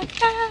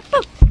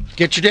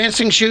 Get your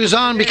dancing shoes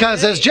on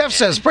because, as Jeff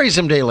says, praise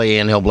him daily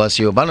and he'll bless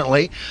you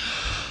abundantly.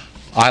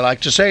 I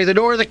like to say the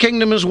door of the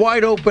kingdom is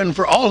wide open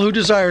for all who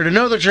desire to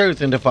know the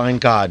truth and to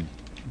find God.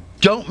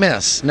 Don't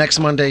miss next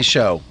Monday's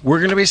show. We're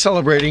going to be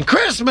celebrating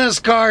Christmas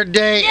Card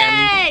Day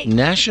and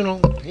National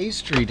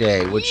Pastry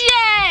Day, which,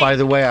 by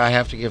the way, I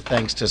have to give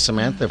thanks to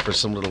Samantha for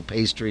some little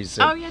pastries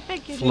that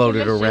thank you.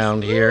 floated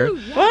around here.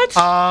 What?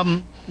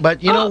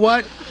 But you know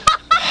what?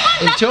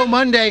 Until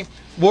Monday,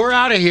 we're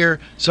out of here.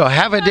 So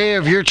have a day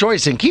of your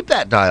choice and keep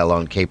that dial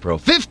on KPRO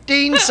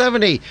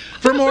 1570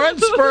 for more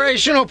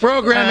inspirational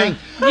programming.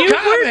 You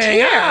weren't coming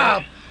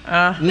here.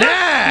 up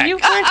next. You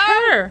weren't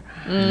her.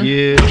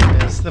 You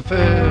miss the food.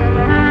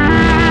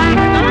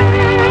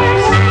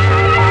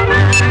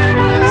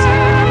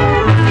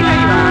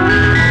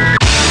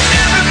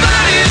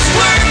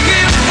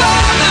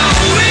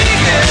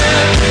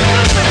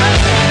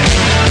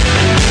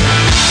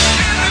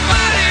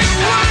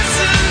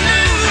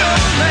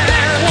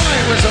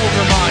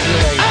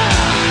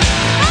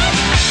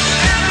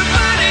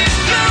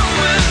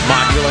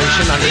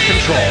 Modulation under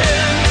control.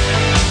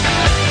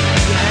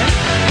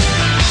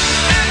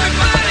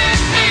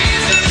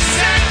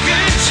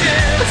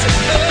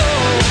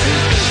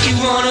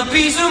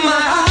 peace of mind.